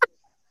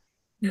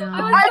 No.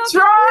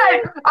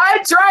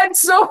 I tried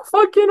so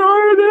fucking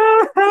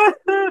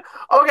hard.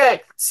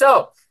 Okay,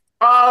 so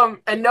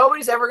and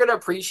nobody's ever gonna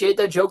appreciate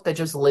that joke that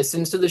just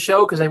listens to the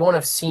show because they won't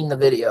have seen the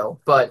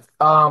video. But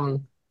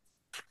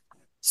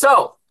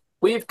so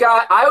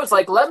I was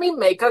like, let me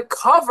make a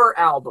cover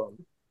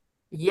album.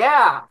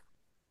 Yeah.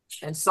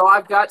 And so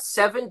I've got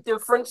 7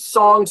 different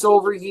songs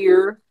over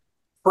here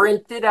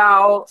printed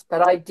out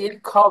that I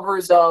did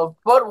covers of.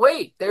 But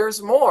wait,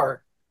 there's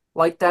more.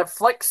 Like that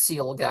Flex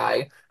Seal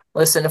guy.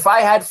 Listen, if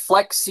I had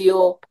Flex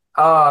Seal,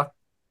 I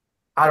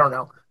don't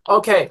know.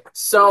 Okay,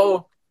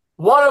 so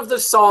one of the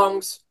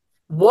songs,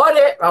 what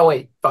it oh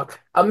wait, fuck.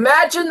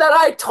 Imagine that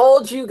I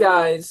told you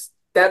guys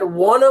that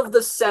one of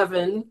the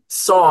 7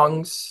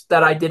 songs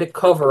that I did a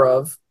cover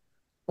of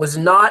was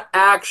not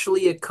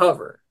actually a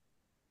cover.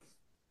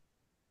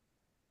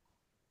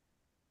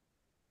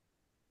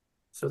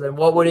 So then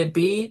what would it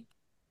be,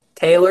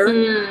 Taylor?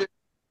 Mm.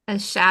 A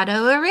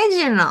Shadow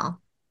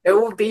original. It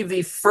will be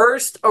the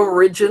first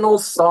original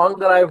song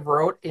that I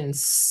wrote in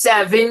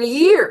 7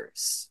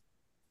 years.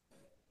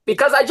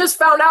 Because I just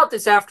found out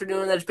this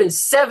afternoon that it's been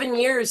 7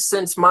 years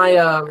since my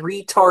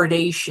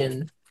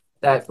retardation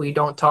that we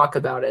don't talk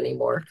about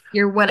anymore.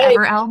 Your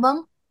whatever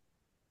album?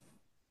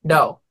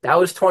 No, that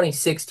was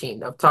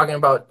 2016. I'm talking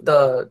about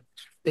the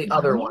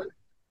other one.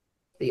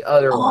 The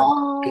other one.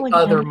 Oh, The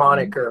other yeah.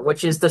 moniker,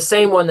 which is the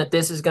same one that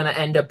this is going to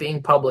end up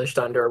being published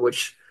under,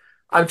 which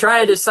I'm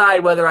trying to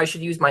decide whether I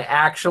should use my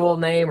actual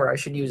name or I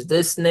should use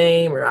this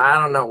name or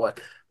I don't know what.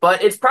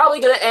 But it's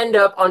probably going to end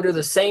up under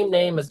the same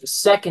name as the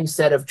second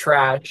set of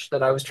trash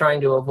that I was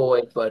trying to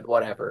avoid, but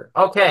whatever.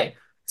 Okay.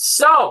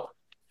 So,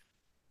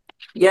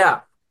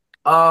 yeah.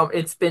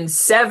 It's been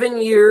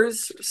 7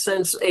 years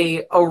since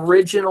a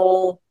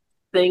original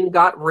thing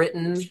got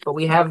written, but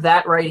we have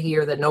that right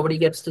here that nobody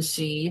gets to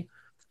see.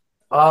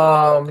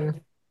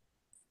 Did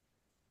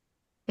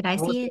I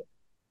see it?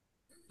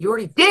 You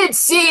already did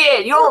see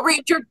it. You don't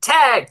read your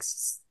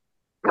texts.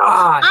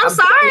 God, I'm I'm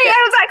sorry, getting it.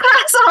 I was at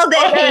class all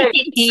Okay.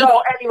 day.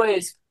 So,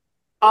 anyways,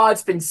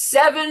 it's been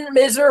 7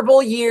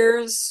 miserable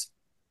years,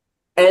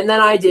 and then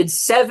I did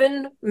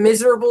 7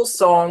 miserable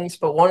songs,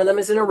 but one of them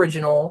is an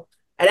original.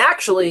 And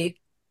actually,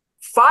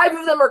 5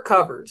 of them are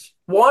covers.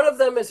 One of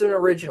them is an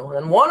original,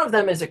 and one of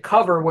them is a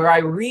cover where I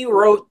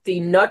rewrote the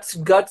nuts,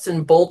 guts,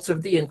 and bolts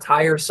of the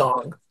entire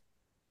song,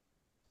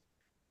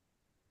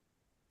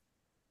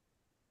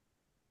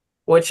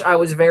 which I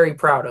was very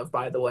proud of,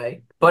 by the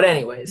way. But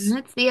anyways,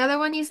 That's the other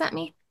one you sent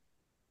me?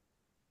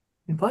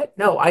 but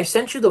no, I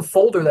sent you the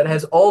folder that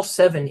has all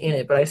 7 in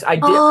it. But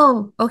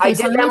Oh, I okay.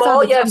 So did let me them saw all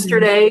the cover.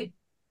 yesterday,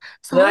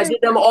 and then I Sorry.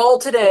 did them all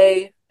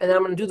today, and then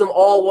I'm gonna do them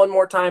all one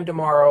more time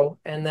tomorrow,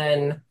 and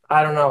then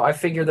I don't know. I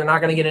figure they're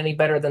not gonna get any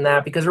better than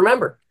that because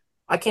remember,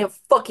 I can't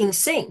fucking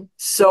sing.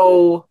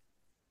 So,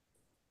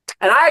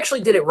 and I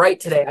actually did it right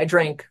today. I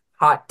drank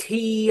hot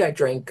tea. I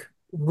drank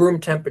room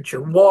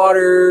temperature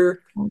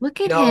water.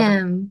 Look You at know,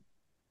 him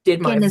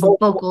did my getting his vocal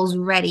vocals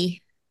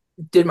ready.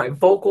 did my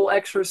vocal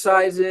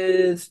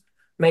exercises.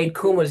 Made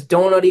Kuma's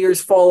donut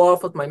ears fall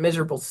off with my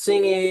miserable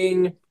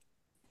singing.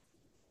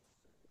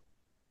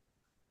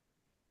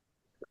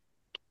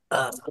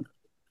 Uh,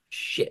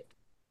 shit.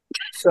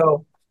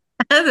 So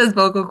His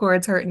vocal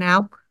cords hurt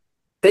now.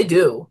 they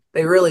do.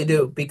 They really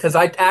do. Because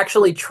I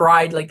actually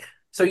tried, like,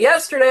 so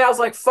yesterday I was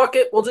like, fuck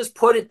it, we'll just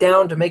put it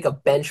down to make a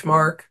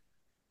benchmark.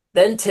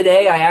 Then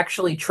today I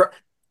actually try.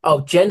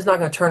 Oh, Jen's not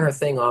going to turn her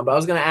thing on, but I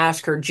was going to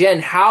ask her,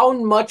 Jen, how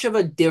much of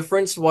a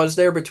difference was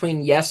there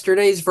between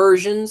yesterday's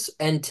versions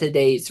and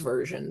today's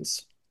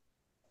versions?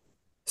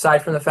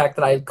 Aside from the fact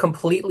that I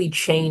completely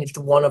changed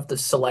one of the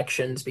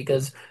selections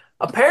because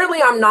apparently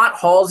I'm not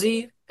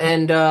Halsey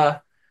and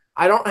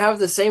I don't have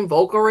the same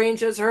vocal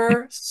range as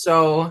her,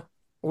 so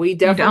we You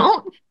definitely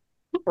don't?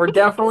 we're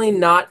definitely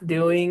not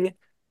doing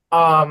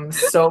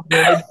so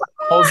good for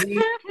Halsey.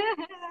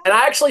 And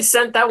I actually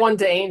sent that one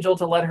to Angel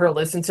to let her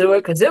listen to it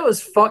because it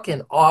was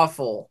fucking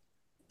awful.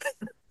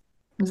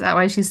 Is that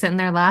why she's sitting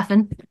there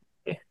laughing?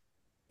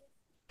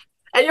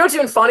 And you know what's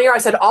even funnier? I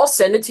said I'll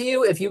send it to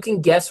you if you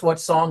can guess what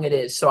song it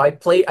is. So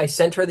I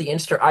sent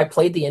her I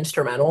played the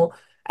instrumental,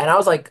 and I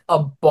was like a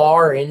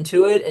bar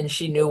into it, and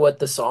she knew what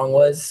the song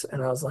was,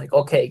 and I was like,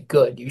 okay,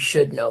 good, you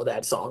should know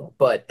that song.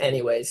 But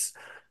anyways,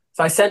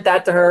 so I sent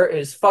that to her. It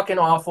was fucking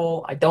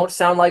awful. I don't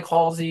sound like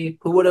Halsey.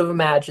 Who would have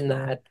imagined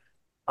that?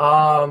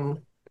 Um,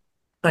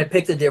 I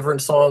picked a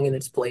different song in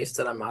its place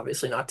that I'm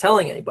obviously not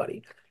telling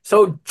anybody.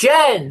 So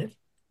Jen,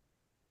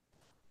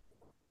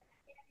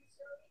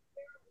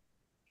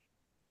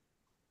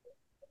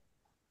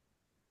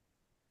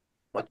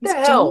 what the Is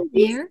Jen hell?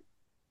 there?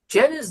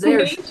 Jen is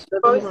there. She Maybe she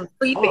doesn't was even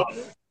sleeping. talk.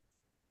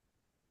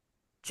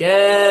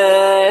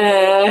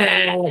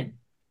 Jen,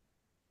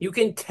 you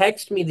can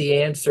text me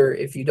the answer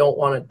if you don't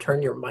want to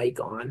turn your mic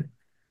on.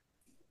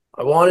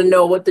 I want to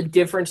know what the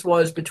difference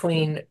was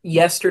between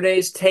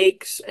yesterday's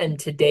takes and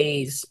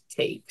today's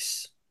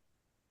takes.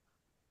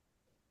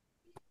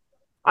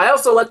 I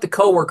also let the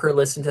coworker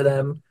listen to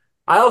them.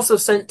 I also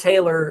sent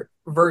Taylor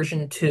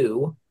version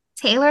 2.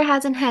 Taylor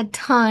hasn't had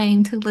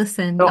time to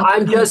listen. So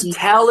I'm just Apologies.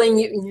 telling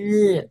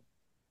you.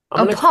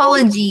 I'm gonna call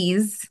you.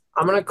 Apologies.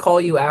 I'm gonna call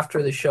you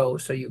after the show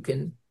so you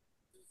can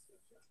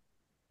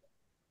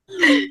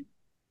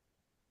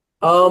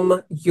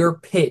your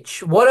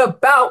pitch. What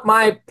about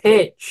my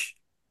pitch?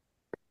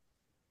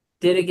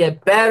 Did it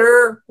get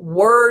better,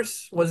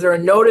 worse? Was there a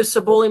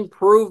noticeable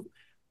improve?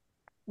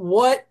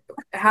 What?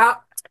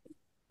 How?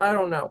 I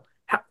don't know.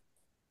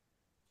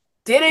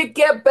 Did it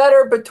get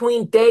better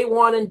between day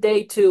 1 and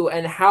day 2,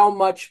 and how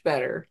much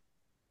better?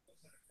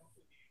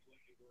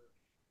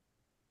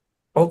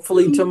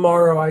 Hopefully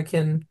tomorrow I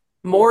can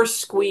more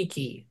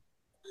squeaky.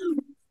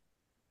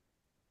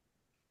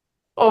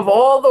 Of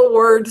all the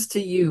words to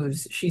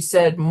use, she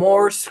said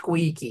more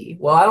squeaky.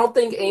 Well, I don't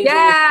think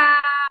Angel was. Yeah.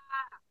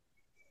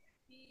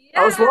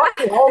 I was Yeah.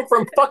 walking home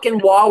from fucking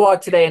Wawa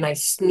today and I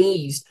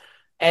sneezed.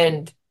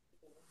 And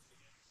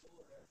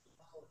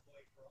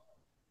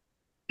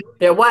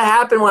yeah, what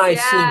happened when I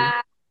sneezed?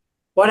 Yeah.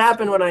 What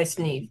happened when I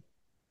sneezed?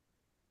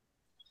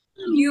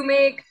 You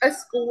make a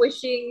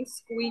squishing,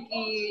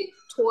 squeaky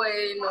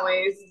toy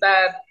noise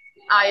that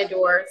I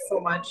adore so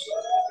much.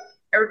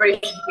 Everybody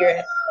should hear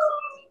it.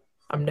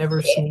 I'm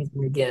never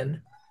sneezing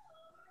again.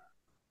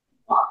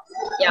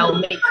 Yeah, I'll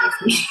make you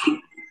sneeze.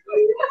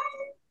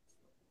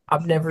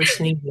 I'm never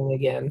sneezing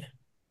again.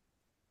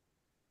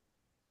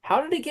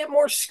 How did it get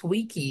more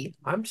squeaky?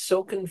 I'm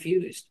so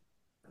confused.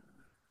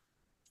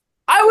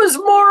 I was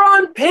more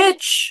on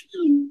pitch.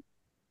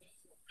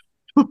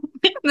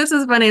 This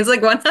is funny. It's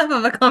like one half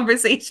of a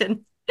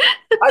conversation.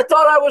 I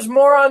thought I was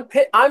more on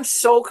pitch. I'm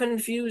so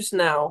confused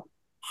now.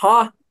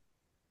 Huh?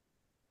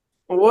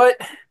 What?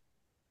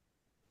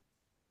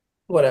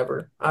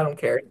 Whatever. I don't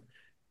care.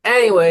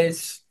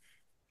 Anyways,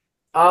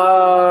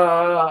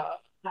 uh,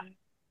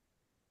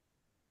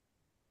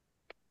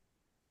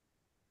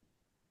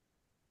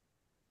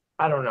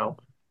 I don't know.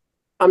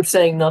 I'm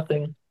saying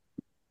nothing.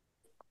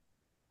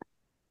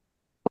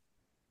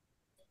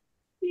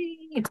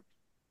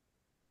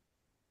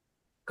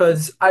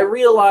 Because I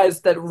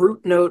realized that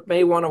Root Note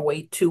may want to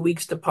wait 2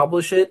 weeks to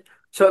publish it.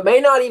 So it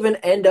may not even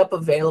end up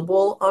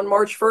available on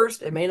March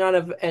 1st. It may not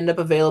have end up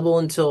available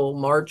until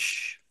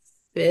March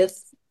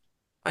 5th,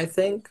 I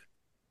think.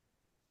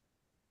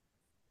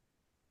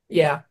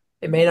 Yeah,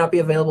 it may not be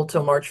available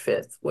till March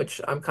 5th, which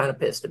I'm kind of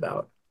pissed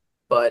about,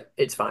 but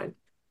it's fine.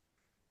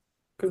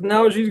 Because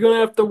now she's gonna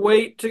have to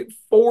wait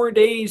 4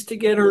 days to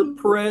get her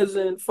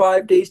present,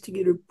 5 days to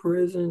get her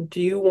present.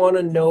 Do you want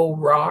to know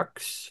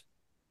rocks?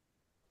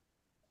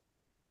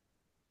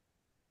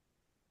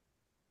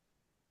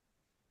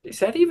 Is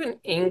that even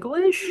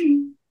English?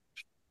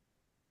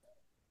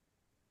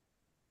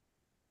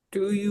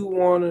 Do you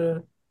want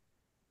to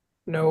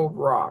know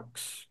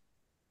rocks?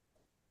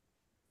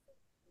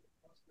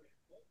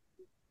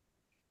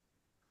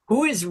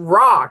 Who is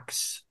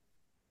Rocks?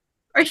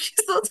 Are you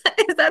still?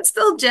 Is that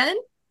still Jen?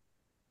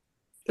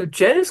 So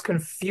Jen is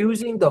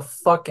confusing the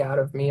fuck out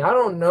of me. I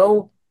don't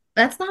know.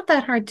 That's not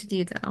that hard to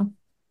do, though.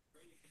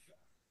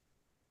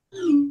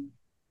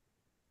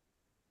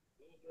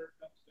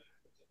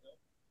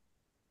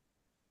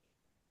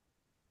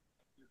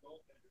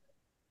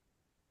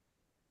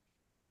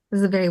 This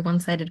is a very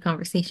one-sided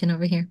conversation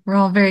over here. We're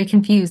all very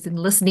confused and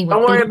listening with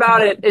Don't worry bated about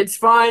breath. it. It's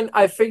fine.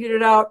 I figured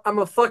it out. I'm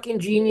a fucking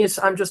genius.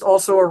 I'm just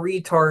also a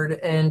retard.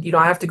 And,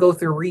 I have to go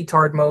through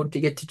retard mode to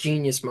get to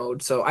genius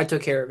mode. So I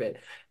took care of it.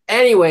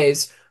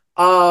 Anyways,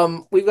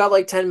 we've got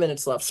like 10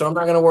 minutes left, so I'm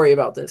not gonna worry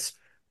about this.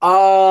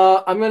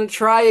 I'm gonna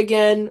try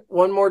again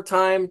one more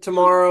time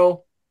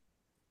tomorrow.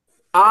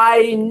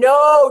 I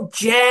know,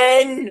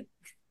 Jen.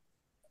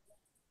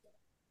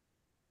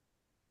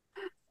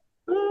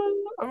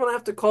 I'm gonna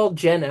have to call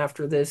Jen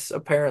after this,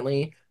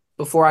 apparently,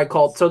 before I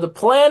call. So the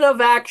plan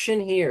of action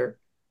here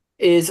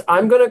is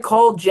I'm gonna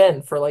call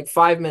Jen for like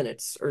 5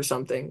 minutes or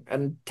something,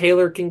 and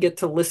Taylor can get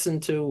to listen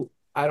to,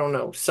 I don't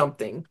know,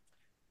 something.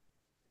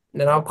 And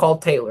then I'll call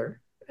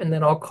Taylor, and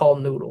then I'll call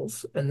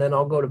Noodles, and then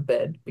I'll go to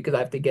bed because I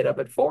have to get up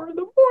at 4 in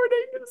the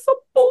morning. It's some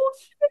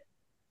bullshit.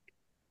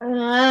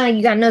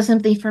 You gotta know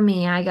something for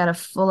me. I got a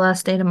full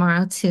ass day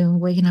tomorrow too.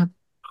 Waking up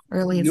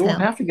early as You don't hell.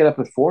 have to get up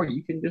at 4.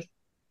 You can just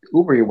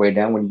Uber your way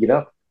down when you get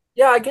up.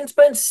 Yeah, I can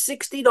spend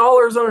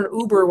 $60 on an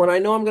Uber when I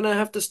know I'm gonna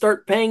have to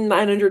start paying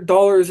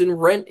 $900 in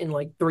rent in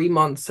like 3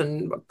 months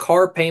and a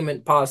car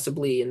payment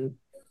possibly and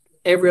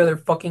every other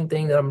fucking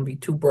thing that I'm gonna be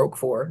too broke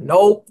for.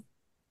 Nope. You have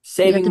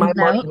Saving to my move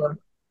money. out. And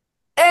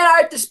I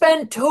have to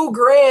spend 2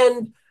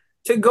 grand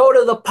to go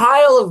to the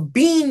pile of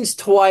beans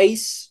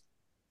twice.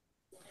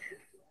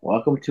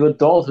 Welcome to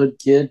adulthood,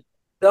 kid.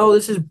 No,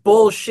 this is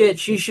bullshit.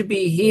 She should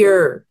be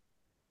here.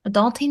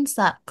 Adulting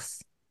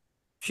sucks.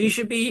 She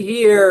should be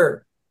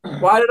here.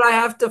 Why did I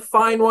have to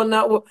find one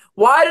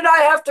why did I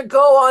have to go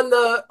on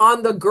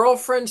the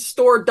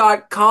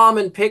girlfriendstore.com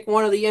and pick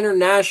one of the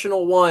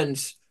international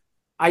ones?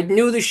 I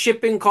knew the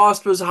shipping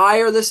cost was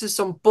higher. This is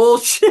some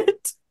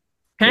bullshit.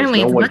 Because Apparently,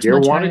 no it's one much, here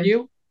much wanted higher.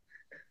 you.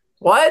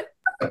 What?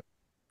 Hold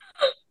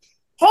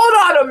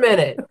on a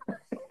minute.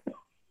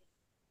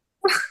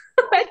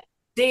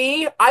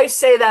 See, I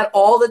say that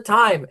all the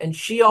time, and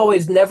she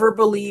always never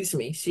believes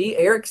me. See,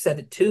 Eric said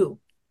it too.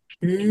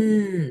 Did you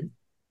hear?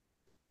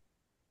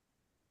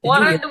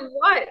 What?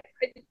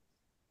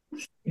 You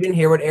didn't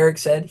hear what Eric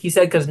said? He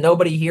said because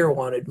nobody here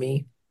wanted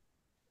me.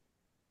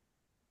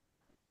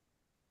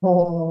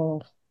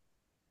 Oh,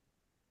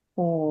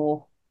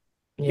 oh.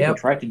 People Yep.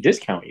 tried to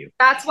discount you.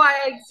 That's why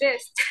I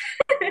exist.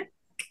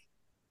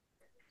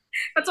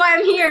 That's why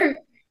I'm here.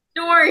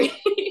 Don't worry.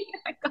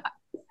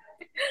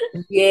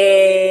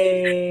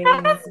 Yay.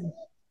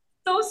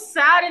 So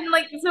sad and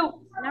like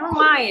so. Never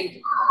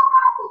mind.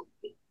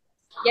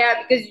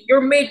 Yeah, because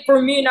you're made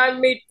for me and I'm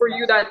made for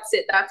you. That's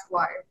it. That's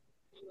why.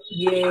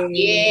 Yay.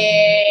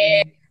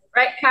 Yeah.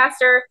 Right,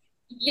 Caster?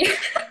 Yeah.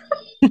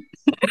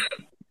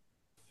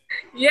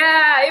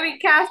 Yeah, even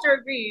Caster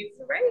agrees,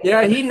 right?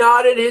 Yeah, he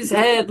nodded his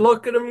head.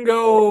 Look at him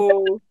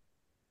go.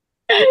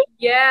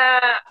 Yeah.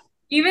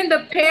 Even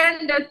the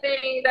panda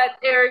thing that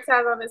Eric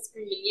has on the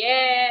screen.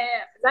 Yeah.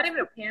 Is that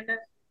even a panda? I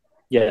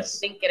Yes.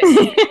 think it is.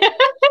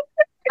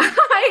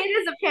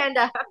 It is a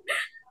panda.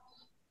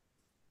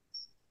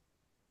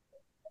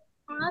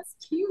 Oh, that's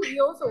cute. He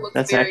also looks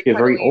That's very actually a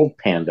very cuddly. old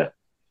panda.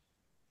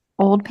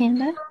 Old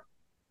panda?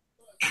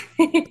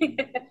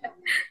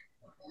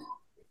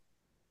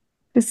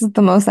 This is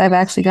the most I've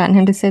actually gotten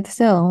him to sit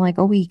still in like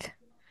a week.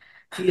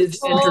 He is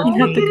Oh,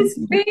 entertaining. his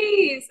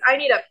face. I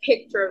need a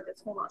picture of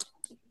this. Hold on.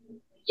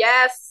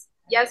 Yes.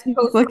 Yes, He's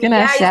post looking me.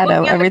 at Yeah, he's Shadow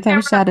looking at every the time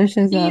camera. Shadow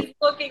shows up. He's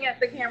looking at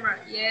the camera.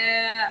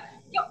 Yeah.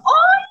 Yo,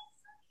 oh.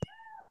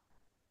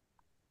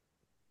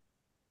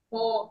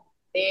 Oh,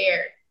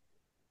 there.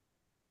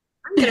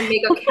 I'm gonna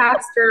make a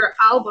Caster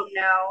album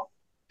now.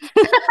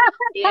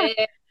 Yeah.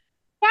 Caster,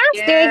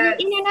 Yes.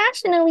 you're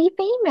internationally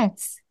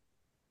famous.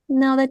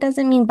 No, that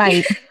doesn't mean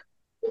bite.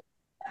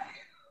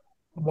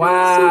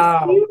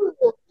 Wow. So cute.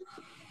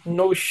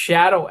 No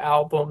Shadow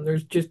album.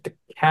 There's just a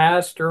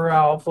Castor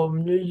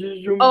album.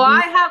 Oh,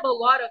 I have a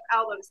lot of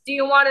albums. Do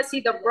you want to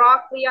see the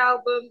Broccoli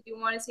album? Do you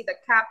want to see the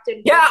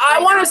Captain? Yeah, I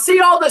Bushlight want to album? see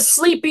all the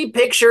sleepy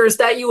pictures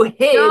that you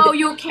hid. No,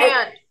 you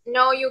can't.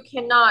 No, you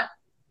cannot.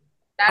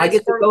 I That get is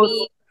to for go.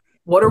 me.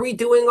 What are we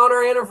doing on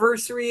our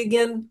anniversary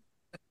again?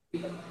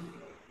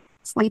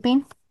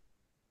 Sleeping?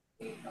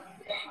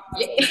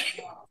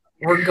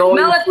 We're going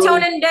through,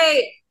 Melatonin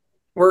day.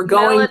 we're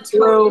going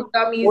through Melatonin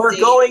gummies we're day.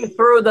 going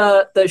through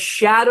the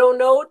shadow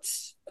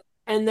notes,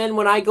 and then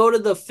when I go to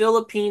the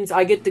Philippines,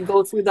 I get to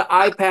go through the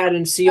iPad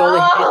and see all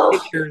the hidden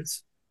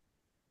pictures.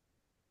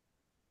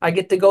 I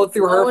get to go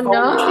through her Oh phone.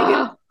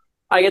 no.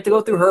 I get to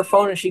go through her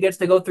phone, and she gets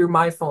to go through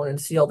my phone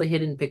and see all the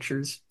hidden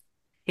pictures.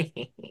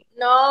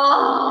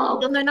 No.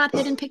 Well, they're not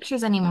hidden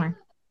pictures anymore.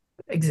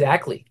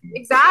 Exactly.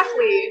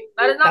 Exactly.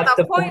 That is not That's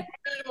the the point point.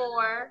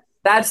 anymore.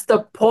 That's the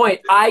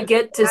point. I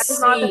get to That is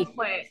not the see.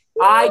 point.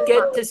 I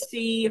get to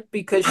see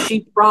because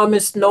she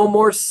promised no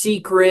more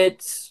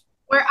secrets.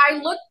 Where I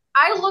look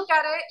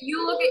at it,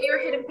 you look at your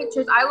hidden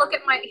pictures, I look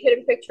at my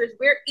hidden pictures.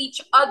 We're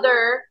each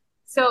other.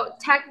 So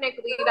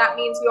technically that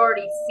means you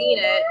already seen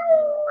it,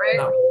 right?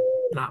 No,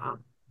 nah,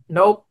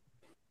 nope,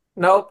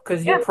 nope.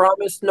 Because you Yeah.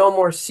 promised no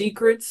more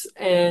secrets,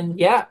 and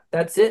yeah,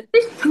 that's it.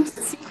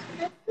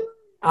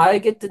 I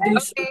get to do.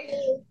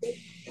 Okay.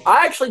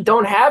 I actually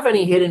don't have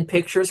any hidden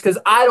pictures because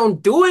I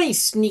don't do any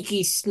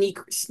sneak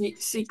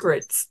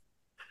secrets.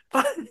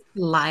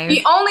 Liar.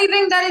 The only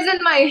thing that is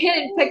in my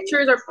hidden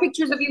pictures are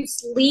pictures of you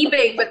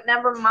sleeping, but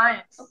never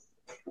mind.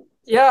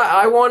 Yeah,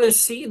 I want to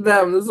see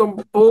them. This is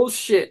some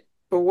bullshit,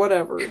 but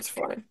whatever, it's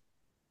fine.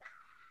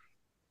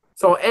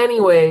 So,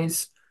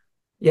 anyways,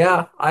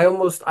 yeah, I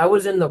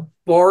was in the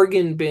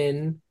bargain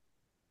bin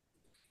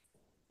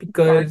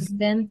because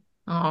Then.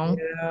 Oh,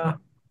 yeah.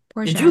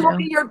 poor Did you look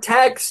Shadow. at your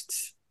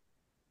texts?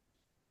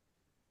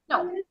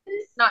 No,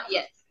 not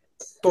yet.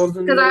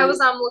 Doesn't Because I matter. was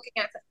looking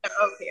at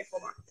okay,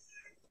 hold on.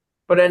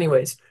 But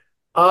anyways,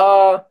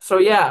 so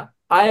yeah,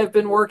 I have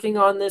been working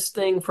on this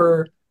thing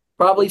for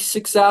probably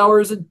 6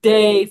 hours a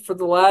day for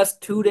the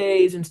last 2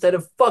 days instead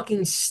of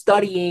fucking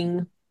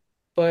studying,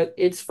 but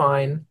it's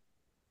fine.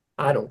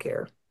 I don't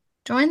care.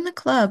 Join the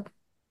club.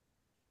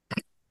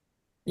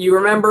 You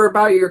remember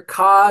about your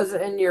cause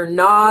and your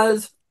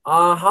nas?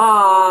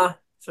 Uh-huh.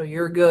 So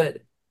you're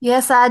good.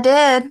 Yes, I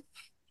did.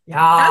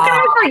 How can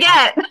Yeah. I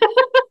forget?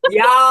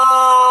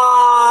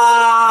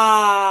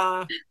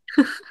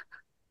 Yeah.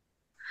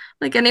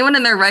 Like anyone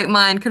in their right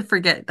mind could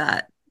forget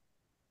that.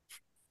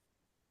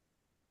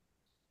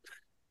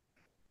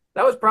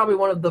 That was probably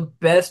one of the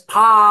best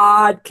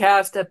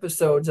podcast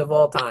episodes of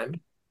all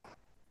time.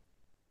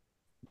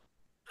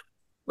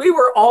 We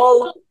were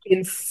all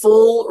in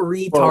full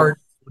retard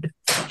mode.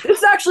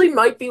 This actually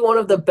might be one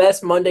of the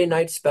best Monday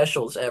night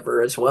specials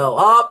ever as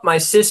well. My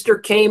sister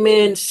came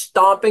in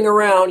stomping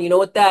around. You know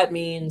what that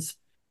means.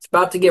 It's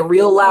about to get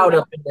real loud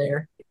up in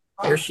there.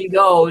 Here she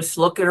goes.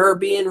 Look at her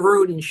being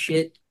rude and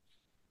shit.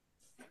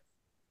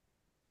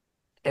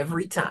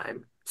 Every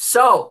time.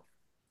 So,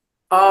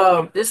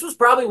 this was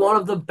probably one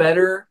of the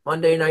better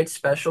Monday night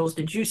specials.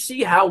 Did you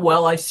see how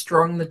well I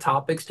strung the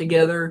topics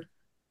together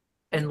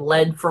and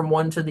led from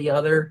one to the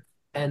other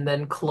and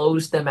then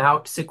closed them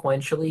out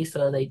sequentially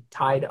so they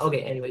tied?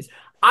 Okay, anyways,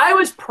 I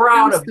was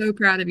proud I'm of. so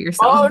proud of Oh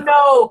yourself.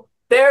 no,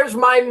 there's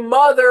my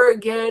mother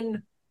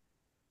again.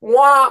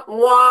 Wah,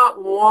 wah,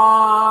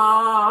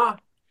 wah.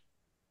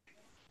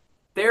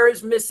 There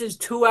is Mrs.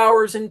 2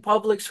 Hours in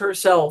Publix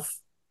herself.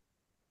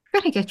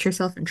 You're gonna get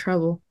yourself in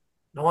trouble.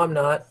 No, I'm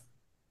not.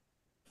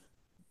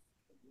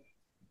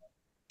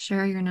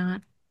 Sure, you're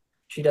not.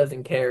 She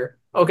doesn't care.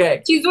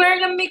 Okay. She's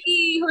wearing a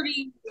Mickey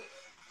hoodie.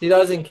 She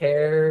doesn't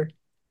care.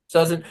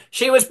 Doesn't.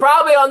 She was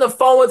probably on the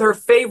phone with her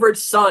favorite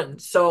son,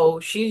 so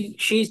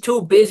she's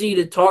too busy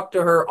to talk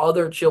to her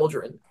other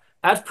children.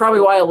 That's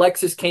probably why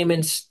Alexis came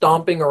in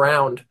stomping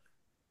around.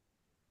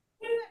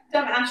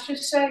 Dumbass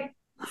just say.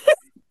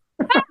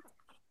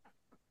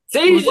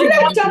 See, What did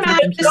that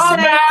dumbass just say?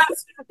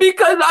 dumbass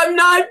because I'm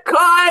not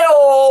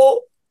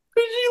Kyle.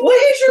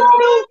 What is your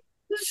problem?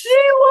 She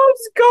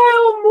loves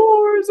Kyle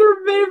more as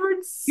her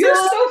favorite son. You're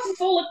so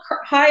full of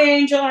hi,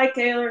 Angel. Hi,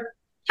 Taylor.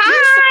 Hi.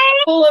 You're so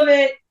full of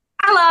it.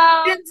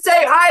 Hello. Didn't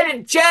say hi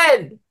to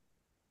Jen.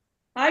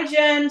 Hi,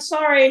 Jen.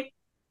 Sorry.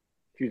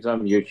 She's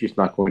on mute. She's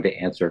not going to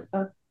answer.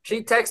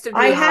 She texted me.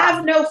 I hi.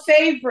 have no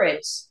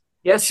favorites.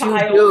 Yes, you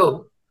child.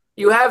 do.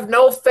 You have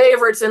no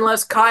favorites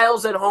unless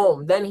Kyle's at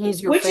home. Then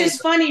he's your Which favorite. is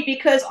funny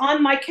because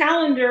on my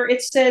calendar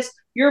it says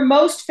your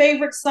most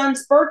favorite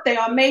son's birthday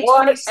on May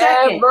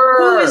 22nd. Whatever.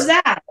 Who is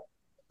that?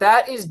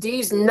 That is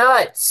D's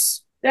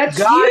nuts. That's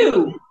Got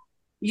you.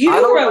 You I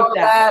don't wrote know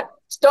that.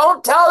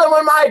 Don't tell them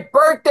when my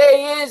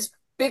birthday is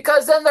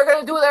because then they're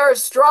going to do their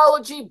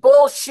astrology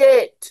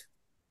bullshit.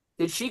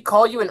 Did she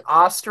call you an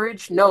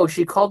ostrich? No,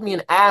 she called me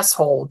an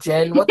asshole,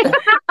 Jen. What the heck?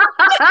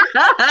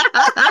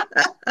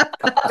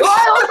 Do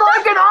I look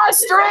like an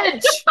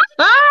ostrich?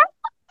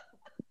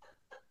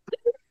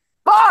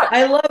 Fuck!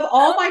 I love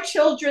all my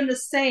children the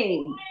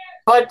same.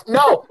 But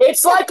no,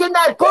 it's like in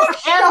that book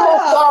Shut Animal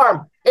up.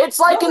 Farm. It's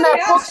like in Nobody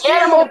that book asked you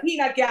in Animal. the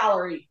peanut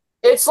gallery.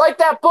 It's like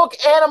that book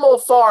Animal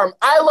Farm.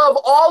 I love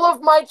all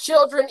of my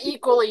children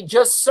equally,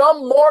 just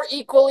some more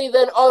equally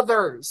than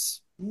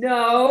others.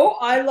 No,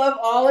 I love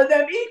all of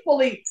them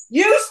equally.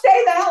 You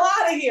stay the hell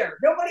out of here.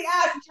 Nobody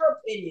asked your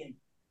opinion.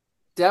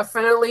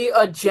 Definitely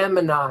a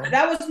Gemini.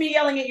 That was me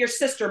yelling at your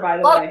sister, by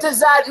the What way.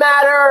 does that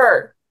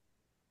matter?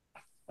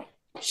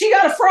 She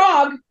got a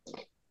frog.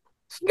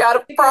 She got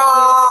a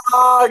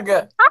frog.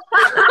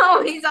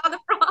 Oh, he's on the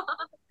frog.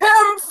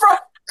 Him from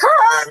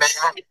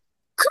Kermit.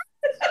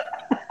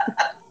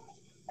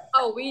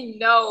 Oh, we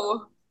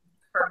know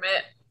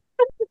Kermit.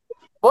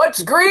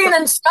 What's green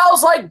and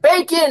smells like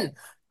bacon?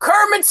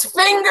 Kermit's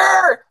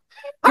finger.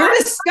 You're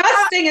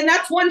disgusting, and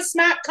that's one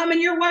smack coming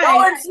your way.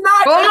 No, it's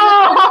not.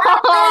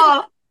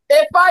 Oh!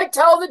 If I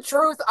tell the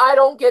truth, I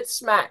don't get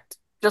smacked.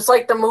 Just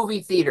like the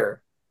movie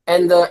theater.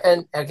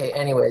 Okay,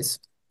 anyways.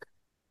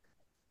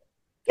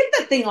 Get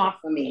that thing off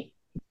of me.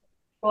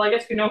 Well, I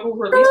guess we know who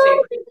released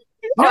it.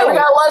 No, we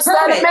got less than a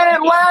Kermit.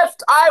 minute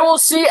left. I will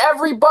see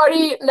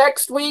everybody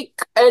next week,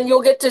 and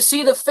you'll get to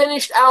see the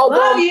finished album.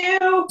 Love you.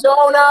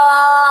 Donut!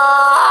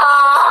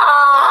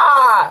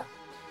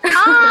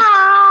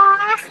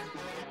 Ah!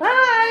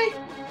 Bye.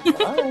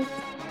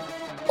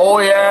 Oh,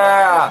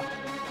 yeah.